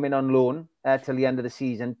 players come in on loan till the end of the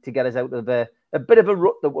season to get us out of a bit of a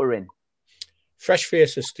rut that we're in? Fresh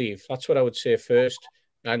faces, Steve. That's what I would say first.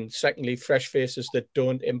 And secondly, fresh faces that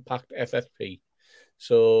don't impact FFP.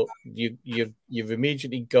 So you've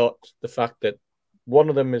immediately got the fact that one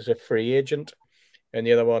of them is a free agent and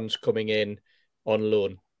the other one's coming in on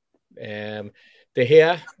loan. De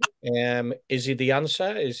Gea, is he the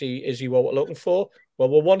answer? Is he what we're looking for? Well,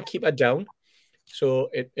 we're one keeper down. So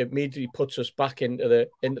it immediately puts us back into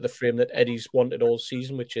the frame that Eddie's wanted all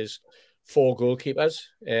season, which is 4 goalkeepers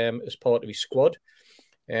as part of his squad.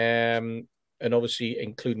 and obviously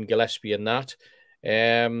including Gillespie in that.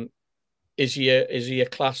 Is he a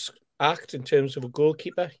class act in terms of a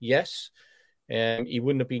goalkeeper? Yes. He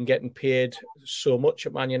wouldn't have been getting paid so much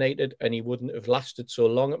at Man United, and he wouldn't have lasted so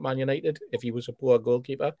long at Man United if he was a poor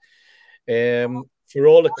goalkeeper. For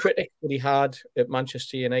all the critics that he had at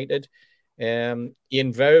Manchester United, he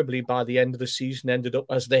invariably, by the end of the season, ended up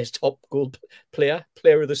as their top player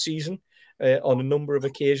of the season on a number of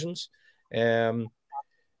occasions. Good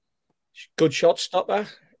shot stopper.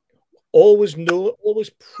 Always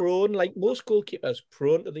prone, like most goalkeepers,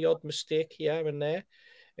 prone to the odd mistake here and there.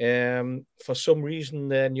 For some reason,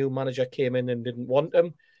 their new manager came in and didn't want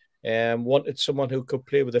him. Wanted someone who could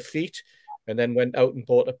play with their feet, and then went out and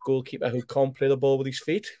bought a goalkeeper who can't play the ball with his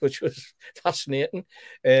feet, which was fascinating.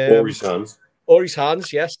 Or his hands. Or his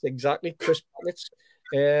hands, yes, exactly. Chris Packets.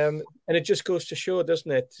 And it just goes to show,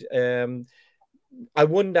 doesn't it? I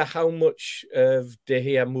wonder how much of De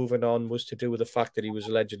Gea moving on was to do with the fact that he was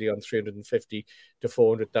allegedly on £350,000 to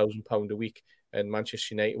 £400,000 a week, and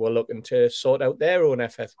Manchester United were looking to sort out their own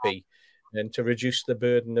FFP and to reduce the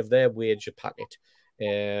burden of their wage packet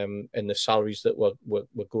and the salaries that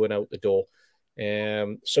were going out the door.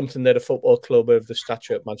 Something that a football club of the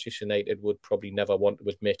stature of Manchester United would probably never want to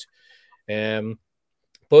admit.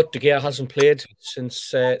 But De Gea hasn't played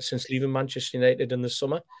since leaving Manchester United in the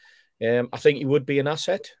summer. I think he would be an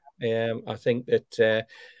asset. I think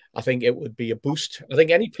it would be a boost. I think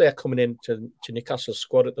any player coming into Newcastle's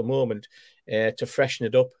squad at the moment to freshen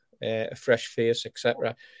it up, a fresh face,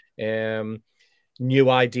 etc. New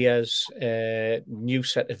ideas, new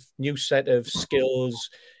set of skills,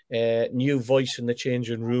 new voice in the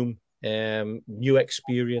changing room, new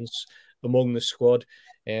experience among the squad.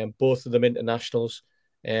 Both of them internationals.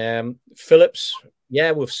 Phillips,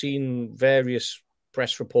 yeah, we've seen various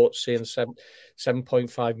press reports saying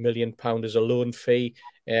 £7.5 million is a loan fee.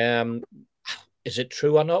 Is it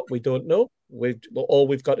true or not? We don't know. All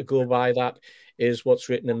we've got to go by that is what's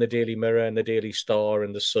written in the Daily Mirror and the Daily Star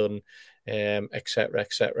and the Sun, etc.,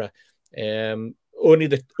 etc. Only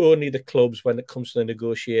the clubs, when it comes to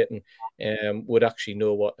negotiating, would actually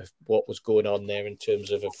know what was going on there in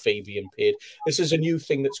terms of a fee being paid. This is a new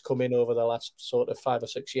thing that's come in over the last sort of 5 or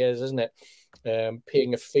 6 years, isn't it?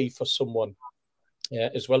 Paying a fee for someone,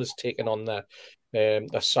 as well as taking on their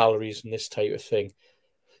salaries and this type of thing.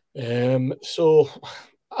 So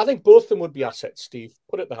I think both of them would be assets, Steve,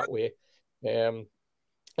 put it that way. And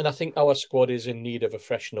I think our squad is in need of a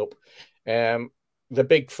freshen up. The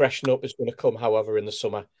big freshen up is going to come, however, in the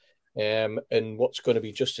summer. And what's going to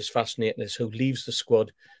be just as fascinating is who leaves the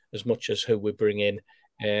squad as much as who we bring in.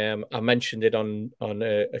 I mentioned it on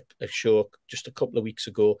a show just a couple of weeks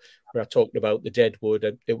ago where I talked about the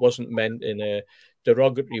deadwood. It wasn't meant in a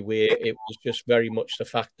derogatory way. It was just very much the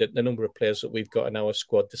fact that the number of players that we've got in our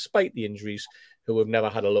squad, despite the injuries, who have never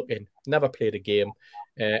had a look in, never played a game,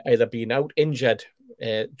 either been out injured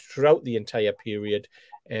throughout the entire period,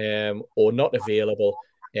 or not available,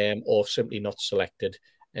 or simply not selected.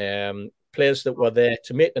 Players that were there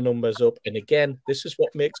to make the numbers up. And again, this is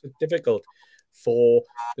what makes it difficult for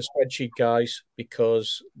the spreadsheet guys,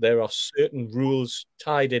 because there are certain rules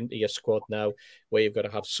tied into your squad now where you've got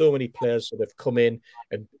to have so many players that have come in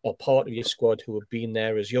and are part of your squad who have been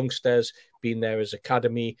there as youngsters, been there as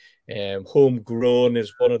academy, homegrown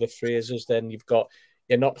is one of the phrases. Then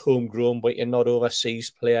you're not homegrown, but you're not overseas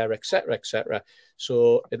player, etc., etc.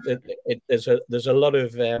 So there's a lot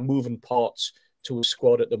of moving parts to a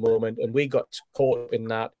squad at the moment, and we got caught up in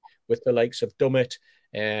that with the likes of Dummett.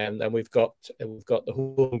 And we've got the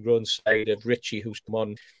homegrown side of Richie, who's come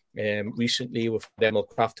on recently, with Emil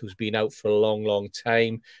Kraft, who's been out for a long, long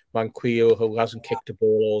time. Manquillo, who hasn't kicked a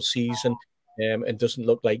ball all season, and doesn't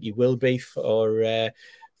look like he will be for a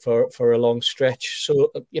long stretch.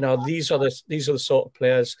 So these are the sort of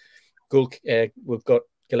players. We've got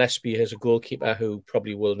Gillespie as a goalkeeper who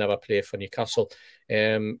probably will never play for Newcastle.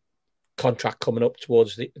 Contract coming up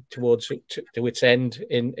towards its end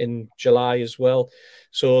in July as well,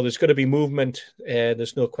 so there's going to be movement.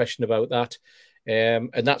 There's no question about that,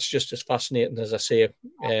 and that's just as fascinating as I say.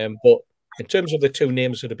 But in terms of the two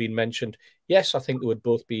names that have been mentioned, yes, I think they would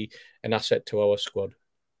both be an asset to our squad.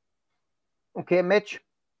 Okay, Mitch.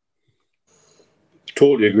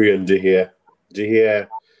 Totally agree on De Gea. De Gea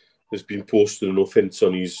has been posting enough hints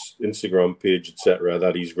on his Instagram page, etc.,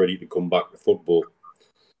 that he's ready to come back to football.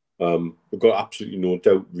 We've got absolutely no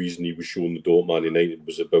doubt reason he was shown the door at Man United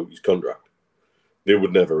was about his contract. They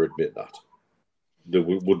would never admit that. They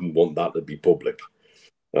wouldn't want that to be public.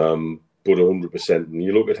 But 100%. And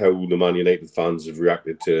you look at how the Man United fans have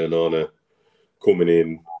reacted to Onana coming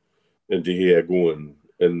in and De Gea going,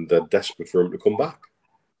 and they're desperate for him to come back.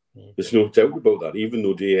 There's no doubt about that, even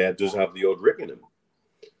though De Gea does have the odd rick in him.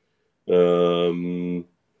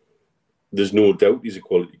 There's no doubt he's a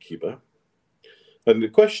quality keeper. And the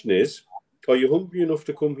question is, are you hungry enough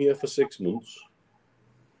to come here for 6 months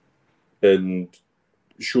and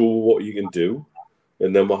show what you can do?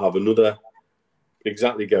 And then we'll have another,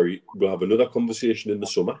 exactly, Gary, we'll have another conversation in the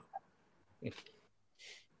summer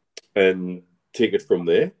and take it from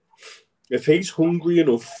there. If he's hungry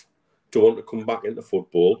enough to want to come back into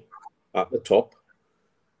football at the top,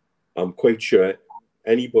 I'm quite sure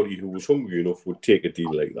anybody who was hungry enough would take a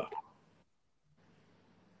deal like that.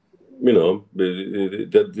 You know,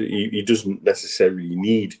 he doesn't necessarily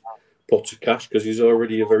need pots of cash because he's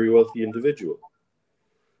already a very wealthy individual.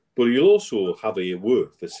 But he'll also have a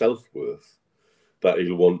worth, a self-worth, that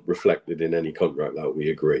he'll want reflected in any contract that we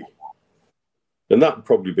agree. And that would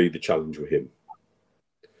probably be the challenge with him.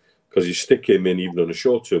 Because you stick him in even on a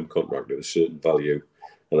short-term contract at a certain value,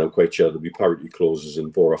 and I'm quite sure there'll be parity clauses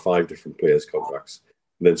in 4 or 5 different players' contracts,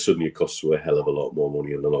 and then suddenly it costs you a hell of a lot more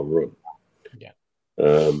money in the long run. Yeah.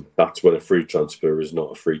 That's when a free transfer is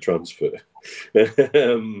not a free transfer.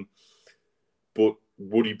 But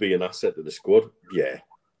would he be an asset to the squad? Yeah.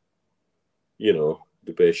 You know,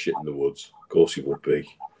 the bear shit in the woods. Of course he would be.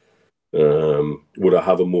 Would I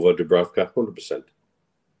have him over Dubravka? 100%.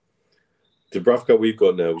 Dubravka we've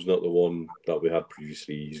got now is not the one that we had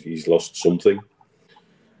previously. He's lost something.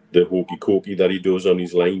 The hokey-cokey that he does on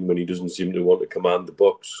his line when he doesn't seem to want to command the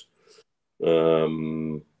box.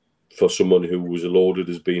 For someone who was lauded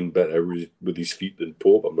as being better with his feet than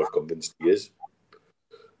Pope, I'm not convinced he is.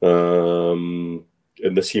 And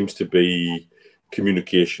there seems to be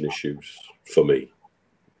communication issues for me.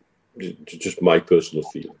 Just my personal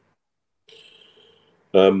feeling.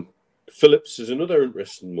 Phillips is another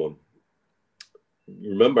interesting one.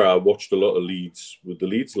 Remember, I watched a lot of Leeds with the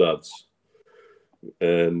Leeds lads.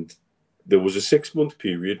 And there was a 6-month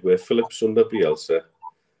period where Phillips under Bielsa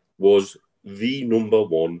was the number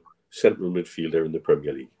 1 central midfielder in the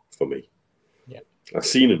Premier League for me. Yeah. I've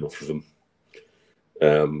seen enough of them.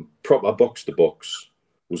 Proper box-to-box,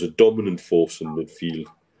 was a dominant force in midfield.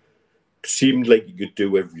 Seemed like he could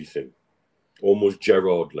do everything. Almost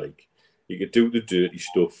Gerrard-like. He could do the dirty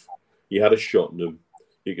stuff. He had a shot in him.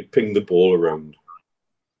 He could ping the ball around.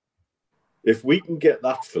 If we can get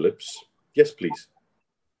that, Phillips, yes, please.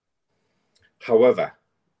 However,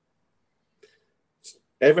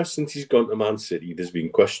 ever since he's gone to Man City, there's been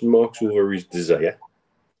question marks over his desire.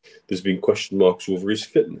 There's been question marks over his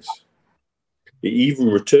fitness. He even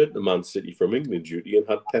returned to Man City from England duty and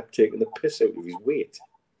had Pep taking the piss out of his weight.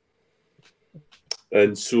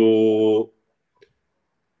 And so,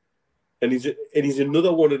 and he's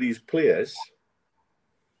another one of these players,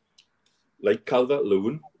 like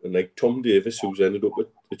Calvert-Lewin and like Tom Davis, who's ended up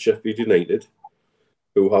at Sheffield United,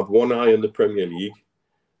 who have one eye on the Premier League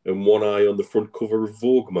and one eye on the front cover of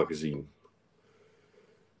Vogue magazine.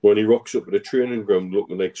 When he rocks up at a training ground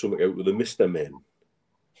looking like something out of the Mr. Men.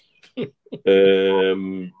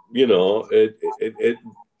 You know,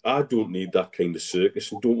 I don't need that kind of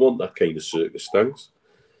circus and don't want that kind of circus, thanks.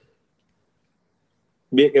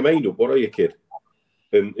 Make your mind up, what are you, kid?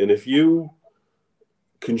 And if you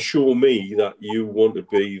can show me that you want to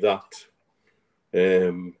be that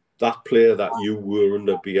that player that you were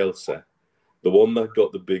under Bielsa, the one that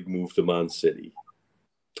got the big move to Man City,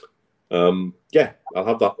 yeah, I'll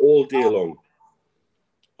have that all day long.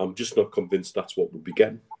 I'm just not convinced that's what we'll be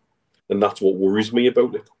getting. And that's what worries me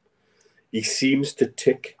about it. He seems to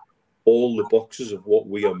tick all the boxes of what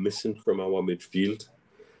we are missing from our midfield.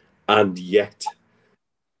 And yet,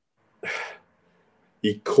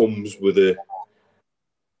 he comes with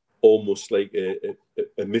almost like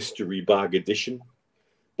a mystery bag edition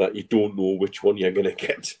that you don't know which one you're going to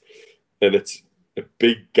get. And it's a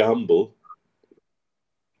big gamble,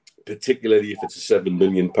 particularly if it's a £7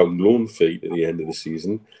 million loan fee at the end of the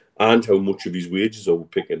season and how much of his wages are we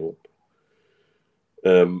picking up.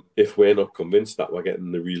 If we're not convinced that we're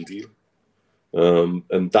getting the real deal.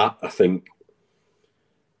 And that, I think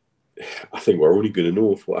we're only going to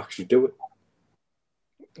know if we actually do it.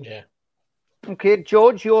 Yeah. Okay,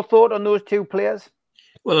 George, your thought on those two players?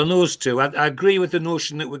 Well, on those two, I agree with the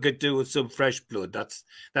notion that we could do with some fresh blood.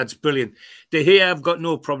 That's brilliant. De Gea, I've got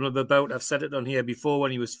no problem about. I've said it on here before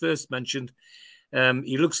when he was first mentioned.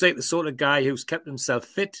 He looks like the sort of guy who's kept himself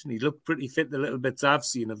fit, and he looked pretty fit the little bits I've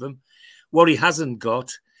seen of him. What he hasn't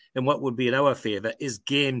got, and what would be in our favour, is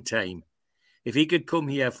game time. If he could come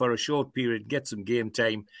here for a short period and get some game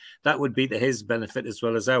time, that would be to his benefit as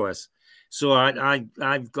well as ours. So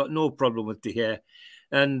I've got no problem with De Gea.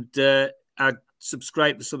 And I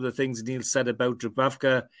subscribe to some of the things Neil said about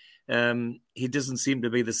Dubravka. He doesn't seem to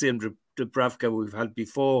be the same Dubravka we've had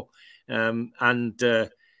before. I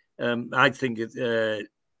think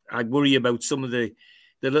I worry about some of the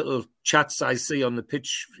little chats I see on the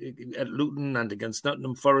pitch at Luton and against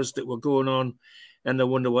Nottingham Forest that were going on, and I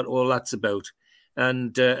wonder what all that's about.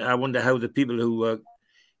 And I wonder how the people who are,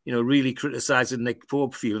 really criticising Nick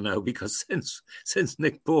Pope feel now, because since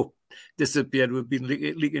Nick Pope disappeared, we've been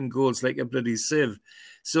leaking goals like a bloody sieve.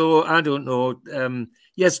 So I don't know.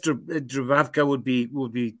 Yes, Dubravka would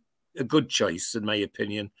be a good choice in my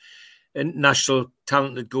opinion. International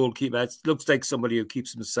talented goalkeeper. It looks like somebody who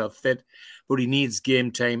keeps himself fit, but he needs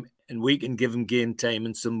game time, and we can give him game time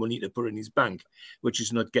and some money to put in his bank, which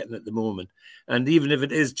he's not getting at the moment. And even if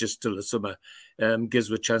it is just till the summer,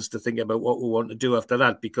 gives us a chance to think about what we want to do after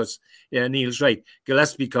that, because Neil's right.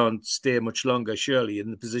 Gillespie can't stay much longer, surely,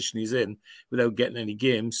 in the position he's in without getting any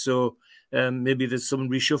games. So maybe there's some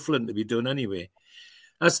reshuffling to be done anyway.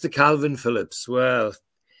 As to Calvin Phillips, well,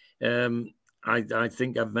 I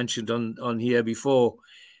think I've mentioned on here before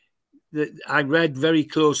that I read very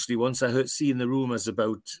closely once I seen the rumours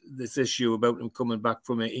about this issue about him coming back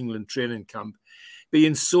from an England training camp,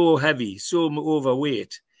 being so heavy, so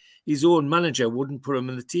overweight. His own manager wouldn't put him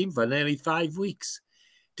in the team for nearly 5 weeks.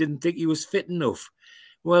 Didn't think he was fit enough.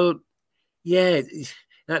 Well, yeah,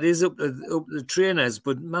 that is up to the trainers,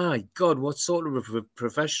 but my God, what sort of a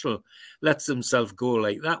professional lets himself go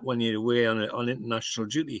like that when you're away on international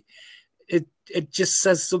duty? It just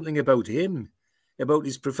says something about him, about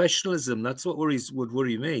his professionalism. That's what would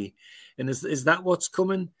worry me. And is that what's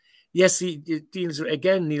coming? Yes, Neil's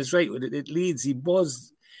right. It Leeds, he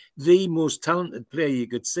was the most talented player you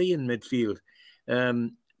could see in midfield.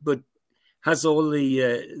 But has all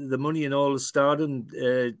the money and all the stardom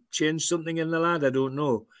changed something in the lad? I don't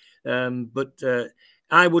know. But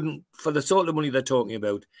I wouldn't, for the sort of money they're talking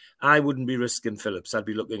about, I wouldn't be risking Phillips. I'd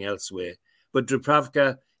be looking elsewhere. But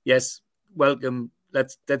Dubravka, yes, welcome.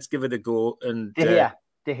 Let's give it a go, and De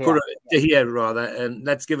Gea rather, and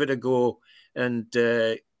let's give it a go and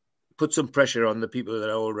put some pressure on the people that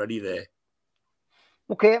are already there.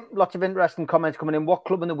 Okay, lots of interesting comments coming in. What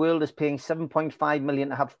club in the world is paying 7.5 million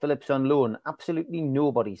to have Phillips on loan? Absolutely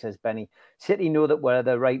nobody, says Benny. City know that we're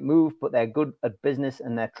the right move, but they're good at business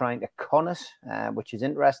and they're trying to con us, which is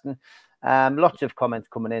interesting. Lots of comments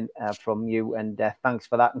coming in from you, and thanks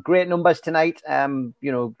for that. And great numbers tonight.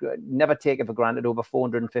 Never take it for granted. Over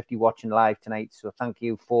 450 watching live tonight. So thank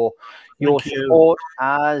you for your support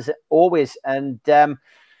as always. And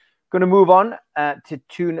going to move on to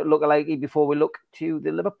Toon Lookalike before we look to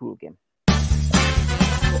the Liverpool game.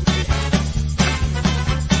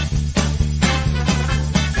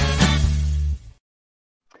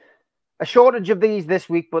 A shortage of these this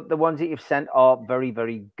week, but the ones that you've sent are very,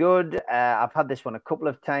 very good. I've had this one a couple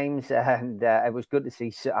of times, and it was good to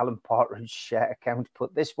see Sir Alan Partridge's account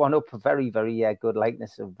put this one up. A very, very good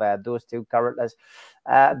likeness of those two characters.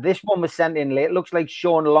 This one was sent in late. It looks like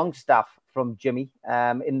Sean Longstaff from Jimmy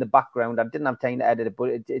in the background. I didn't have time to edit it,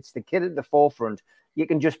 but it's the kid at the forefront. You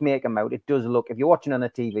can just make him out. It does look, if you're watching on the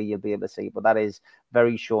TV, you'll be able to see, but that is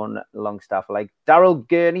very Sean Longstaff. Like Daryl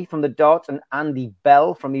Gurney from the Darts and Andy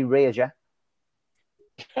Bell from Erasure.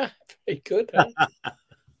 Very good. Huh?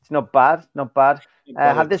 It's not bad, not bad.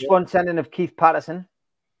 Had this one sent in of Keith Patterson.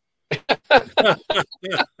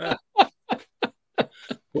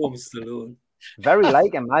 Very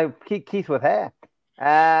like him. Keith with hair.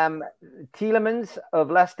 Tielemans of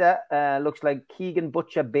Leicester looks like Keegan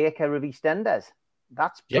Butcher Baker of EastEnders.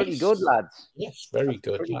 That's pretty good, lads. Yes, very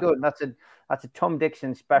good. Pretty good. That's a Tom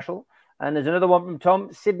Dixon special. And there's another one from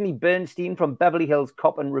Tom. Sidney Bernstein from Beverly Hills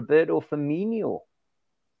Cop and Roberto Firmino.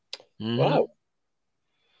 Wow.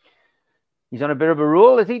 He's on a bit of a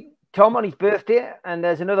roll, is he? Tom on his birthday. And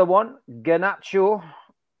there's another one. Garnacho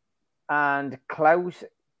and Klaus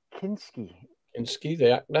Kinski. Kinski,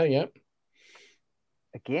 the actor, yeah.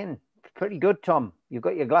 Again, pretty good, Tom. You've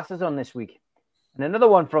got your glasses on this week. And another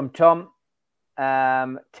one from Tom.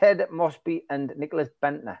 Ted Mosby and Nicholas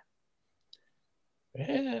Bentner.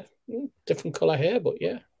 Yeah, different colour hair, but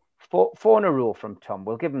yeah. Four in a row from Tom.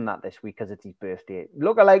 We'll give him that this week because it's his birthday.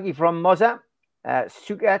 Lookalike from Mozza,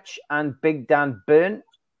 Sukic and Big Dan Byrne.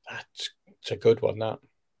 It's a good one, that.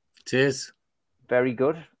 It is. Very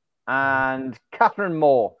good. And Catherine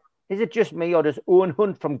Moore. Is it just me or does Owen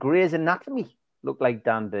Hunt from Grey's Anatomy look like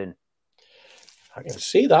Dan Byrne? I can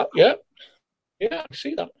see that, yeah. Yeah, I can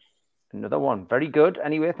see that. Another one. Very good.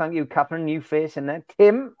 Anyway, thank you, Catherine. New face in there.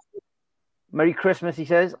 Tim, Merry Christmas, he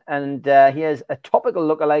says. And he has a topical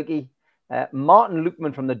lookalike. Martin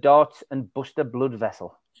Lukeman from the Darts and Buster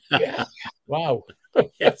Bloodvessel. Yeah. Wow.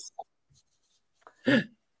 Yes.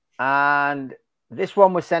 And This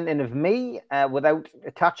one was sent in of me without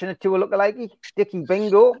attaching it to a lookalike. Dickie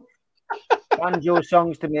Bingo. Banjo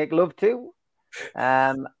songs to make love to.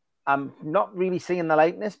 I'm not really seeing the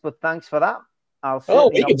likeness, but thanks for that.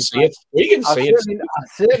 We can see it. We can see it. I'll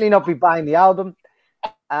certainly not be buying the album.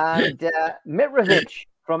 And Mitrovic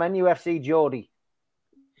from NUFC Geordie.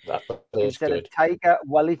 That is good. Tiger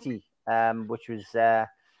Waliti, which was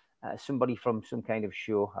somebody from some kind of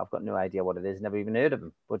show. I've got no idea what it is. Never even heard of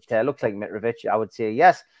him. But looks like Mitrovic. I would say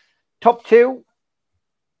yes. Top two,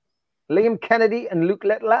 Liam Kennedy and Luke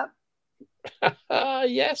Littler.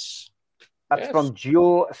 Yes. That's from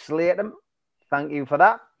Joe Slatham. Thank you for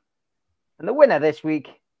that. And the winner this week,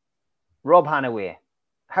 Rob Hannaway,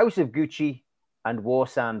 House of Gucci and War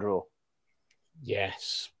Sandro.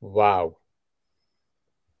 Yes. Wow.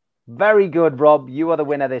 Very good, Rob. You are the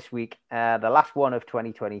winner this week. The last one of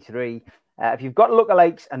 2023. If you've got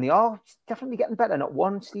lookalikes, and they are definitely getting better, not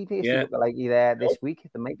one Steve Hasty lookalike there this week.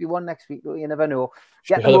 There might be one next week, but you never know.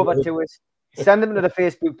 Get them over to us. Send them to the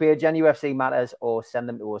Facebook page, NUFC Matters, or send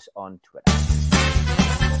them to us on Twitter.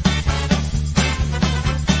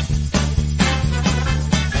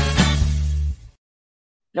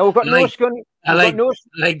 Now we've got no Scunny.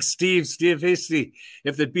 Like Steve Hasty.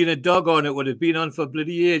 If there'd been a dog on, it would have been on for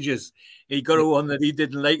bloody ages. He got a one that he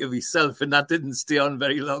didn't like of himself, and that didn't stay on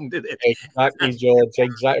very long, did it? Exactly, George.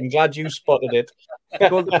 Exactly. I'm glad you spotted it. It's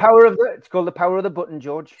called the power of the button,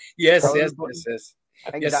 George. Yes.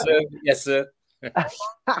 Exactly. Yes, sir. Got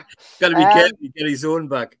to be careful to get his own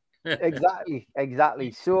back.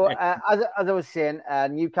 Exactly. So, as I was saying,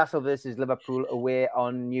 Newcastle versus Liverpool away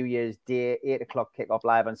on New Year's Day, 8 o'clock kickoff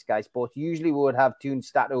live on Sky Sports. Usually, we would have Toon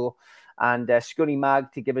Stato and Scunny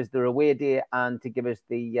Mag to give us their away day and to give us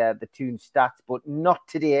the Toon stats, but not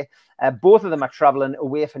today. Both of them are travelling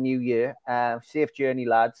away for New Year. Safe journey,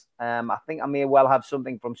 lads. I think I may well have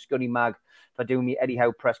something from Scunny Mag for doing me Eddie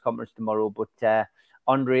Howe press conference tomorrow, but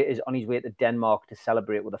Andre is on his way to Denmark to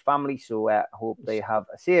celebrate with the family, so I hope they have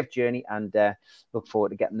a safe journey and look forward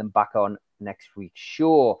to getting them back on next week's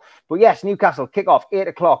show. But yes, Newcastle kick off 8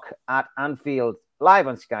 o'clock at Anfield, live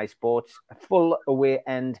on Sky Sports, a full away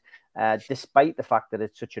end, despite the fact that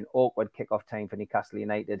it's such an awkward kickoff time for Newcastle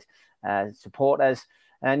United supporters.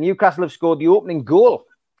 Newcastle have scored the opening goal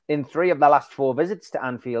in 3 of their last 4 visits to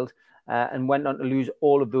Anfield, and went on to lose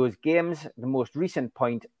all of those games. The most recent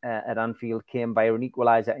point at Anfield came by an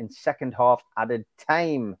equaliser in second half added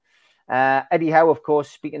time. Eddie Howe, of course,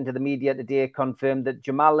 speaking to the media today, confirmed that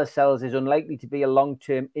Jamal Lascelles is unlikely to be a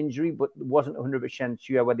long-term injury, but wasn't 100%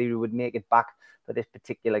 sure whether he would make it back for this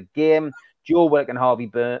particular game. Joe Willock and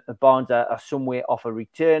Harvey Barnes are some way off a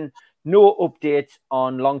return. No updates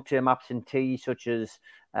on long-term absentees such as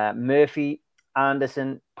Murphy,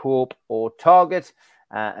 Anderson, Pope or Target.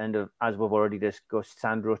 And as we've already discussed,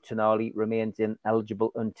 Sandro Tonali remains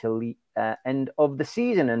ineligible until the end of the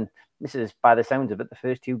season. And this is, by the sounds of it, the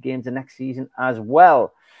first 2 games of next season as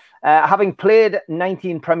well. Having played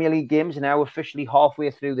 19 Premier League games, now officially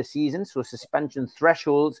halfway through the season, so suspension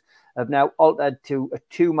thresholds have now altered to a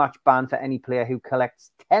 2-match ban for any player who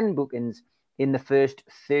collects 10 bookings in the first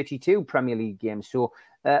 32 Premier League games. So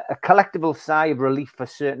a collectible sigh of relief for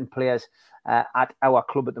certain players at our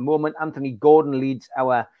club at the moment. Anthony Gordon leads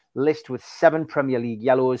our list with 7 Premier League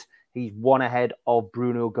yellows. He's 1 ahead of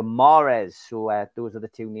Bruno Guimaraes. So those are the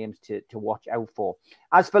 2 names to watch out for.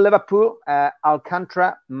 As for Liverpool,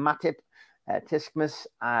 Alcantara, Matip, Tiskmas,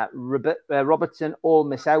 Robertson all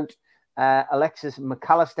miss out. Alexis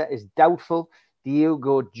McAllister is doubtful.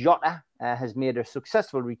 Diogo Jota has made a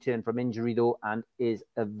successful return from injury, though, and is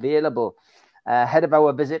available. Ahead of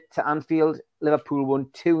our visit to Anfield, Liverpool won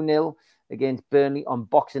 2-0 against Burnley on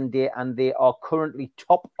Boxing Day, and they are currently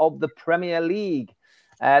top of the Premier League.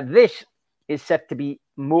 This is set to be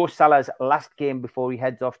Mo Salah's last game before he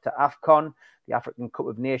heads off to AFCON, the African Cup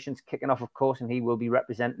of Nations, kicking off, of course, and he will be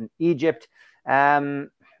representing Egypt.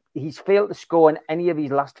 He's failed to score in any of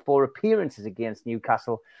his last 4 appearances against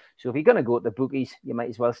Newcastle. So if you're going to go to the bookies, you might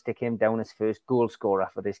as well stick him down as first goal scorer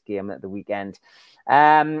for this game at the weekend.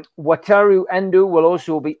 Wataru Endo will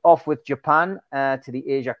also be off with Japan to the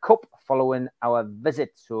Asia Cup following our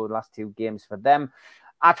visit. So the last 2 games for them.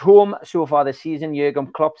 At home so far this season, Jurgen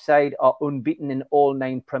Klopp's side are unbeaten in all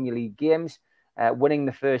 9 Premier League games, winning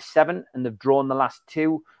the first 7, and they've drawn the last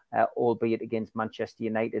 2, albeit against Manchester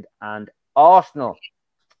United and Arsenal.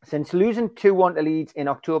 Since losing 2-1 to Leeds in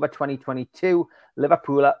October 2022,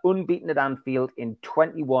 Liverpool are unbeaten at Anfield in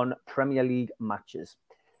 21 Premier League matches.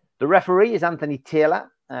 The referee is Anthony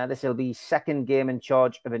Taylor. This will be his 2nd game in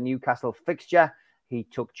charge of a Newcastle fixture. He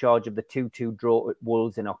took charge of the 2-2 draw at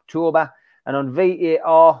Wolves in October. And on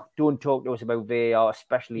VAR, don't talk to us about VAR,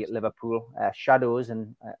 especially at Liverpool. Shadows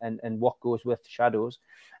and what goes with shadows.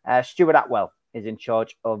 Stuart Atwell is in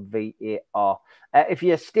charge of VAR. If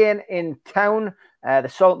you're staying in town, the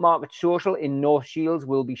Salt Market Social in North Shields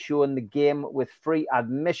will be showing the game with free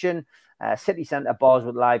admission. City Centre bars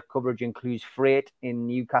with live coverage includes Freight in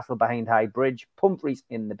Newcastle behind High Bridge, Pumphrey's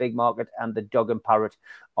in the Big Market, and the Dog and Parrot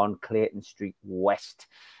on Clayton Street West.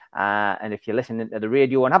 And if you're listening to the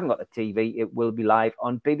radio and haven't got the TV, it will be live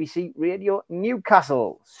on BBC Radio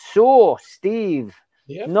Newcastle. So, Steve,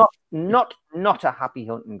 not a happy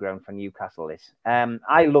hunting ground for Newcastle. This,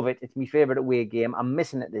 I love it. It's my favourite away game. I'm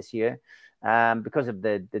missing it this year because of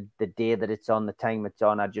the day that it's on, the time it's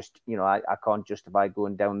on. I just, I can't justify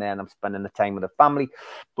going down there, and I'm spending the time with the family.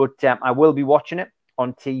 But I will be watching it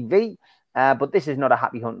on TV. But this is not a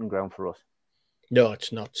happy hunting ground for us. No,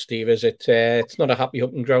 it's not, Steve, is it? It's not a happy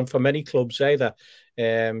hunting ground for many clubs either.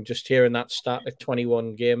 Just hearing that stat at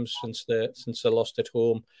 21 games since they lost at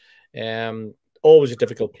home. Always a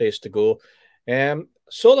difficult place to go.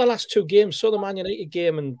 Saw the last two games, saw the Man United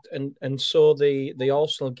game and saw the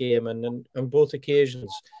Arsenal game, and on both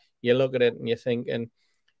occasions you look at it and you think, and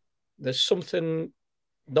there's something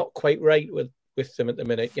not quite right with them at the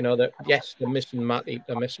minute. That yes, they're missing Matty,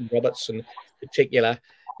 they're missing Robertson in particular.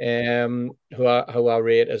 Who are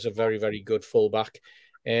rated as a very, very good fullback,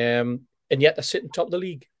 and yet they're sitting top of the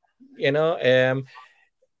league.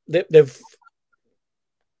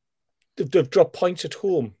 They've dropped points at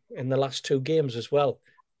home in the last two games as well.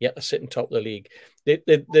 Yet they're sitting top of the league.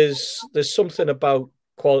 There's something about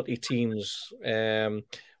quality teams,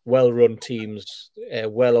 well-run teams,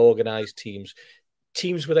 well-organised teams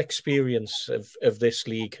with experience of this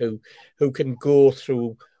league who can go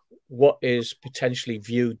through what is potentially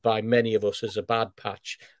viewed by many of us as a bad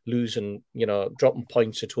patch, losing, dropping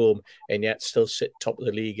points at home, and yet still sit top of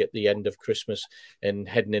the league at the end of Christmas and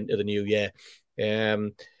heading into the new year.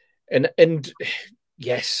 And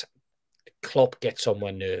yes, Klopp gets on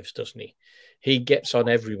my nerves, doesn't he? He gets on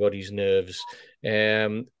everybody's nerves.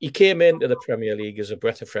 He came into the Premier League as a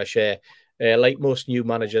breath of fresh air, like most new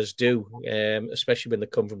managers do, especially when they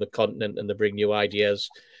come from the continent and they bring new ideas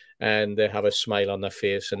and they have a smile on their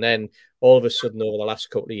face. And then all of a sudden, over the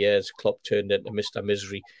last couple of years, Klopp turned into Mr.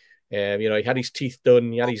 Misery. He had his teeth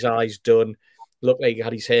done, he had his eyes done, looked like he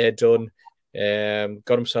had his hair done,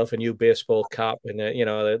 got himself a new baseball cap, and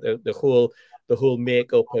the whole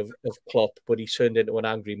makeup of Klopp. But he turned into an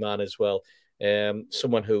angry man as well.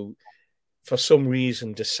 Someone who, for some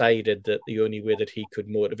reason, decided that the only way that he could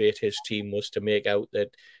motivate his team was to make out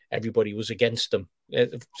that everybody was against them.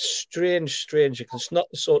 Strange, because it's not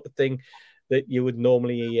the sort of thing that you would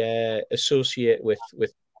normally associate with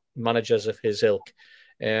managers of his ilk.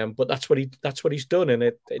 But that's what he's done, and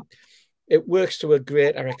it works to a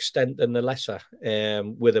greater extent than the lesser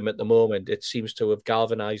with him at the moment. It seems to have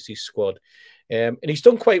galvanised his squad, and he's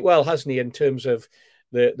done quite well, hasn't he, in terms of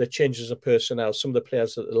the changes of personnel. Some of the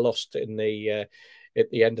players that they lost in the at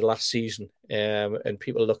the end of last season, and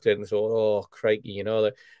people looked at it and thought, "Oh, crikey,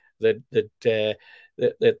 that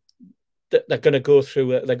they're going to go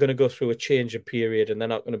through a changing period, and they're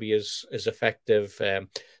not going to be as effective."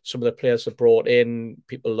 Some of the players they brought in,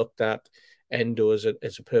 people looked at Endo as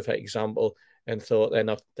a perfect example and thought they're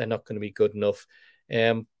not going to be good enough.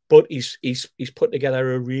 But he's put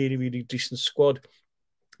together a really, really decent squad,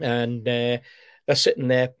 and they're sitting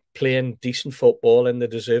there playing decent football, and they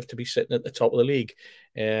deserve to be sitting at the top of the league.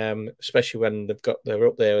 Especially when they're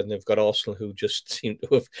up there and they've got Arsenal, who just seem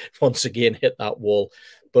to have once again hit that wall.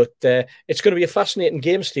 But it's going to be a fascinating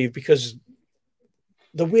game, Steve, because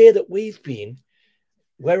the way that we've been,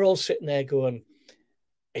 we're all sitting there going,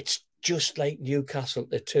 it's just like Newcastle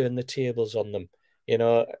to turn the tables on them,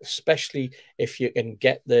 especially if you can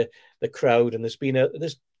get the crowd. And there's been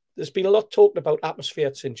a lot talked about atmosphere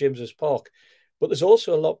at St James's Park. But there's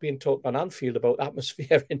also a lot being talked on Anfield about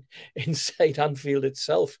atmosphere inside Anfield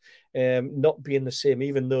itself not being the same,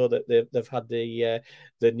 even though that they've had the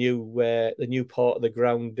new part of the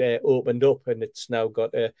ground opened up and it's now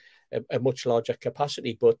got a much larger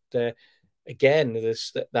capacity. But again,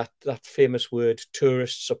 there's that famous word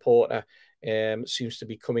tourist supporter seems to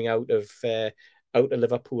be coming out of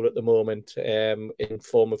Liverpool at the moment in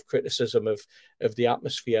form of criticism of the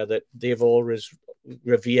atmosphere that they've always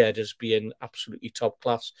revered as being absolutely top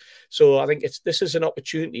class. So I think this is an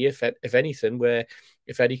opportunity, if anything, where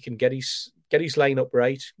if Eddie can get his lineup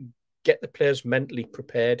right, get the players mentally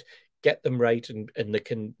prepared, get them right, and they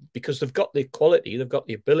can, because they've got the quality, they've got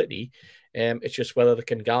the ability. It's just whether they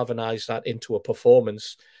can galvanise that into a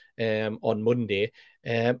performance on Monday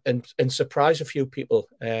and surprise a few people.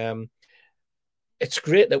 it's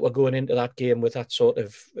great that we're going into that game with that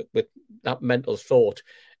with that mental thought.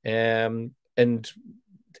 And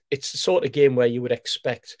it's the sort of game where you would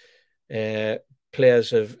expect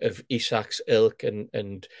players of Isak's ilk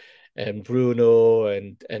and Bruno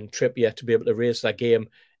and Trippier to be able to raise their game.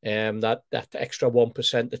 That extra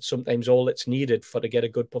 1% that's sometimes all that's needed to get a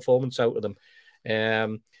good performance out of them.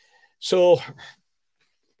 So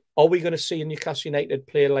are we going to see Newcastle United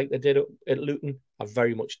play like they did at Luton? I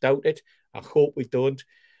very much doubt it. I hope we don't.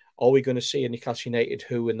 Are we going to see a Newcastle United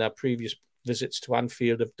who in their previous visits to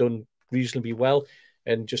Anfield have done reasonably well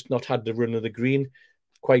and just not had the run of the green?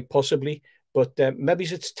 Quite possibly. But maybe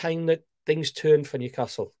it's time that things turn for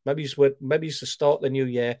Newcastle. Maybe it's the start of the new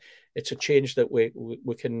year. It's a change that we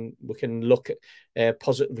can look at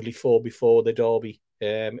positively for before the derby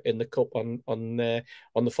in the cup on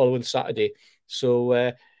the following Saturday.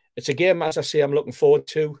 So it's a game, as I say, I'm looking forward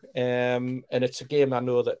to, and it's a game I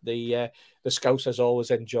know that the Scousers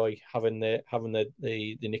always enjoy having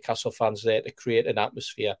the Newcastle fans there to create an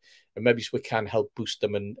atmosphere, and maybe we can help boost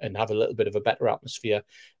them and have a little bit of a better atmosphere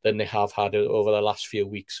than they have had over the last few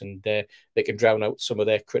weeks, and they can drown out some of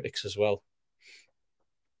their critics as well.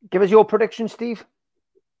 Give us your prediction, Steve.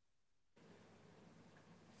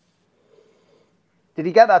 Did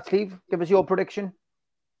you get that, Steve? Give us your prediction.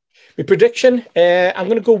 My prediction, I'm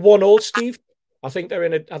going to go 1-1, Steve. I think they're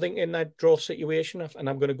in that draw situation, and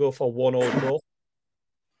I'm going to go for 1-1 draw.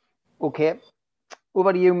 Okay. What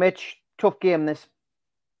about you, Mitch? Tough game, this.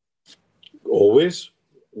 Always.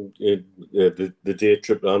 The day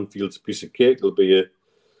trip to Anfield's a piece of cake. It'll be a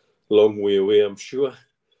long way away, I'm sure.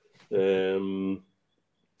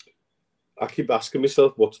 I keep asking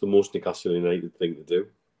myself, what's the most Newcastle United thing to do?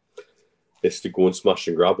 It's to go and smash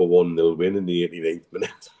and grab a 1-0 win in the 89th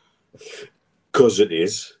minute. Because it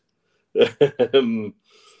is.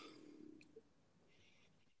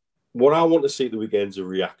 What I want to see at the weekend is a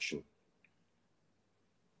reaction.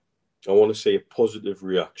 I want to see a positive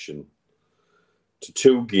reaction to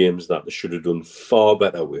two games that they should have done far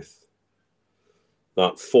better with.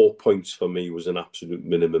 That 4 points for me was an absolute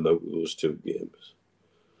minimum out of those two games.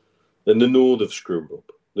 And they know they've screwed up.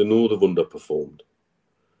 They know they've underperformed.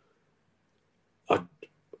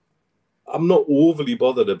 I'm not overly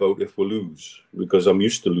bothered about if we lose because I'm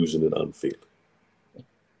used to losing at Anfield.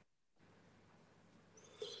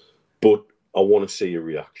 But I want to see a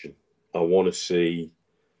reaction. I want to see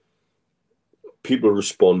people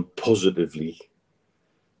respond positively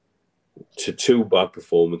to two bad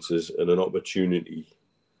performances and an opportunity.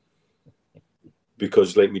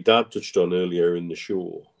 Because like my dad touched on earlier in the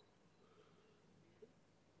show,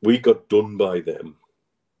 we got done by them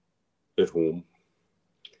at home.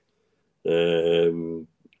 He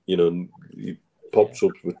pops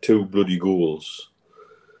up with two bloody goals,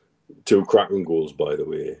 two cracking goals, by the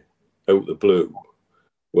way, out the blue,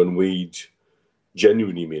 when we'd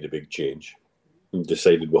genuinely made a big change and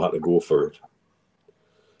decided we had to go for it.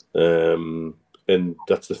 And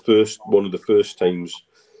that's one of the first times,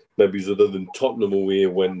 maybe other than Tottenham away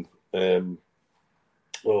when,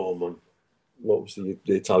 what was the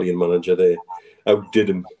Italian manager there?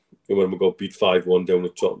 Outdid him when we got beat 5-1 down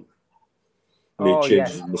at Tottenham. Made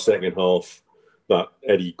changes in the second half that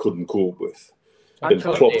Eddie couldn't cope with. And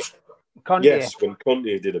Conte. Yes, when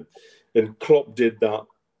Conte did him. And Klopp did that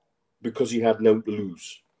because he had no to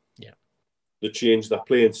lose. Yeah. They changed their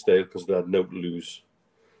playing style because they had no to lose.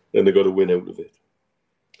 And they got a win out of it.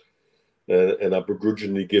 And I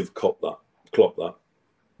begrudgingly give Klopp that.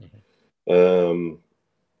 Mm-hmm.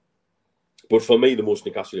 But for me, the most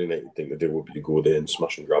Newcastle United thing to do would be to go there and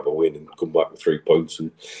smash and grab a win and come back with 3 points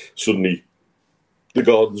and suddenly the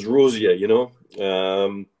garden's rosier, you know.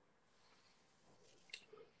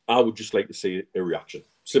 I would just like to see a reaction.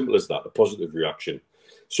 Simple as that, a positive reaction.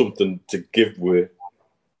 Something to give with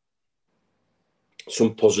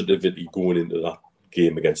some positivity going into that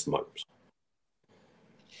game against the Magnums.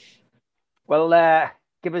 Well,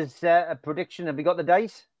 give us a prediction. Have you got the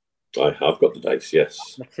dice? I have got the dice,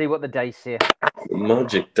 yes. Let's see what the dice say. The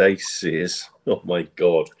magic dice says, oh my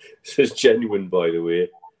God, this is genuine, by the way.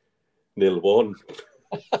 0-1.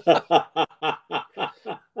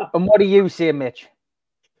 And what do you say, Mitch?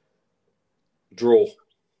 Draw.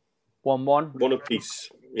 1-1. One apiece,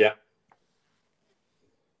 yeah.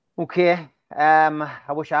 Okay. I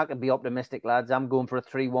wish I could be optimistic, lads. I'm going for a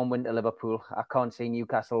 3-1 win to Liverpool. I can't see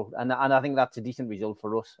Newcastle. And I think that's a decent result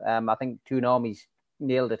for us. I think Toon Army's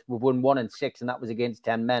nailed it. We've won 1 and 6, and that was against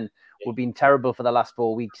 10 men. We've been terrible for the last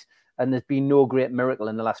 4 weeks. And there's been no great miracle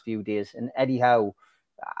in the last few days. And Eddie Howe,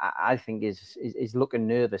 I think, is looking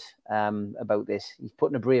nervous about this. He's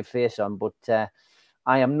putting a brave face on, but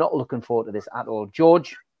I am not looking forward to this at all.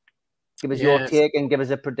 George? Give us your take and give us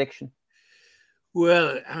a prediction.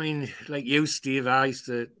 Well, I mean, like you, Steve, I used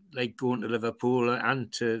to like going to Liverpool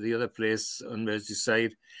and to the other place on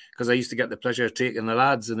Merseyside because I used to get the pleasure of taking the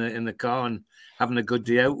lads in the car and having a good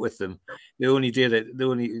day out with them. The only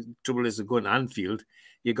trouble is going to Anfield,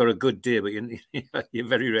 you got a good day, but you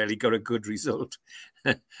very rarely got a good result.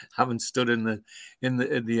 Haven't stood in the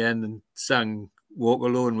end and sang "Walk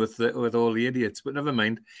Alone" with all the idiots, but never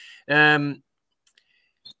mind.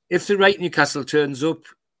 If the right Newcastle turns up,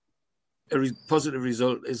 a positive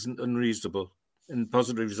result isn't unreasonable. And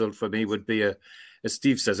positive result for me would be as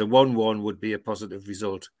Steve says, a 1-1 would be a positive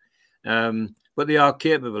result. But they are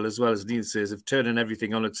capable, as well as Neil says, of turning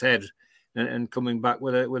everything on its head and coming back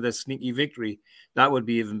with a sneaky victory. That would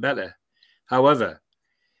be even better. However,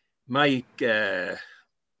 my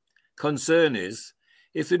concern is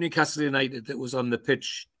if the Newcastle United that was on the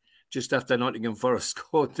pitch just after Nottingham Forest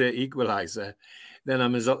scored their equaliser, then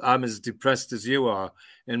I'm as depressed as you are,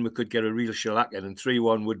 and we could get a real shellacking, and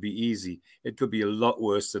 3-1 would be easy. It could be a lot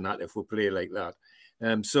worse than that if we play like that.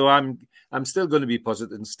 So I'm still going to be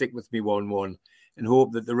positive and stick with me 1-1 and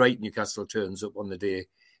hope that the right Newcastle turns up on the day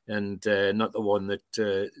and not the one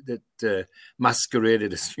that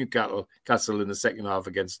masqueraded as Newcastle in the second half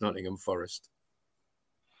against Nottingham Forest.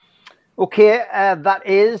 Okay, that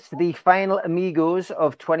is the final Amigos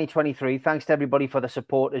of 2023. Thanks to everybody for the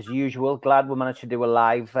support as usual. Glad we managed to do a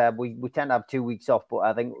live. We tend to have 2 weeks off, but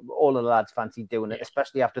I think all of the lads fancy doing it,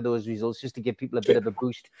 especially after those results, just to give people a bit of a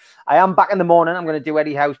boost. I am back in the morning. I'm going to do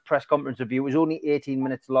Eddie Howe's press conference review. It was only 18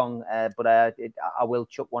 minutes long, but I will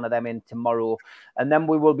chuck one of them in tomorrow. And then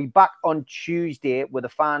we will be back on Tuesday with a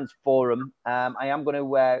fans forum. I am going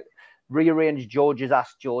to rearrange George's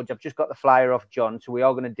Ask George. I've just got the flyer off John, so we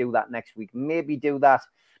are going to do that next week. Maybe do that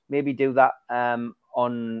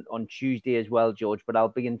on Tuesday as well, George. But I'll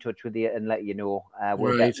be in touch with you and let you know.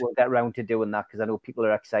 We'll get round to doing that because I know people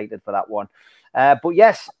are excited for that one. But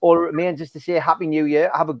yes, all remains is to say Happy New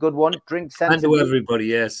Year. Have a good one. Drink sensibly. And to everybody,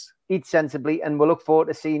 yes. Eat sensibly, and we'll look forward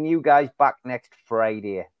to seeing you guys back next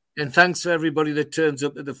Friday. And thanks for everybody that turns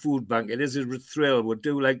up at the food bank. It is a thrill. We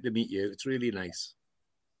do like to meet you. It's really nice.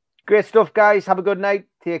 Great stuff, guys. Have a good night.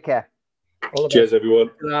 Take care. Cheers,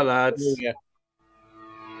 everyone. Hello, lads. Yeah.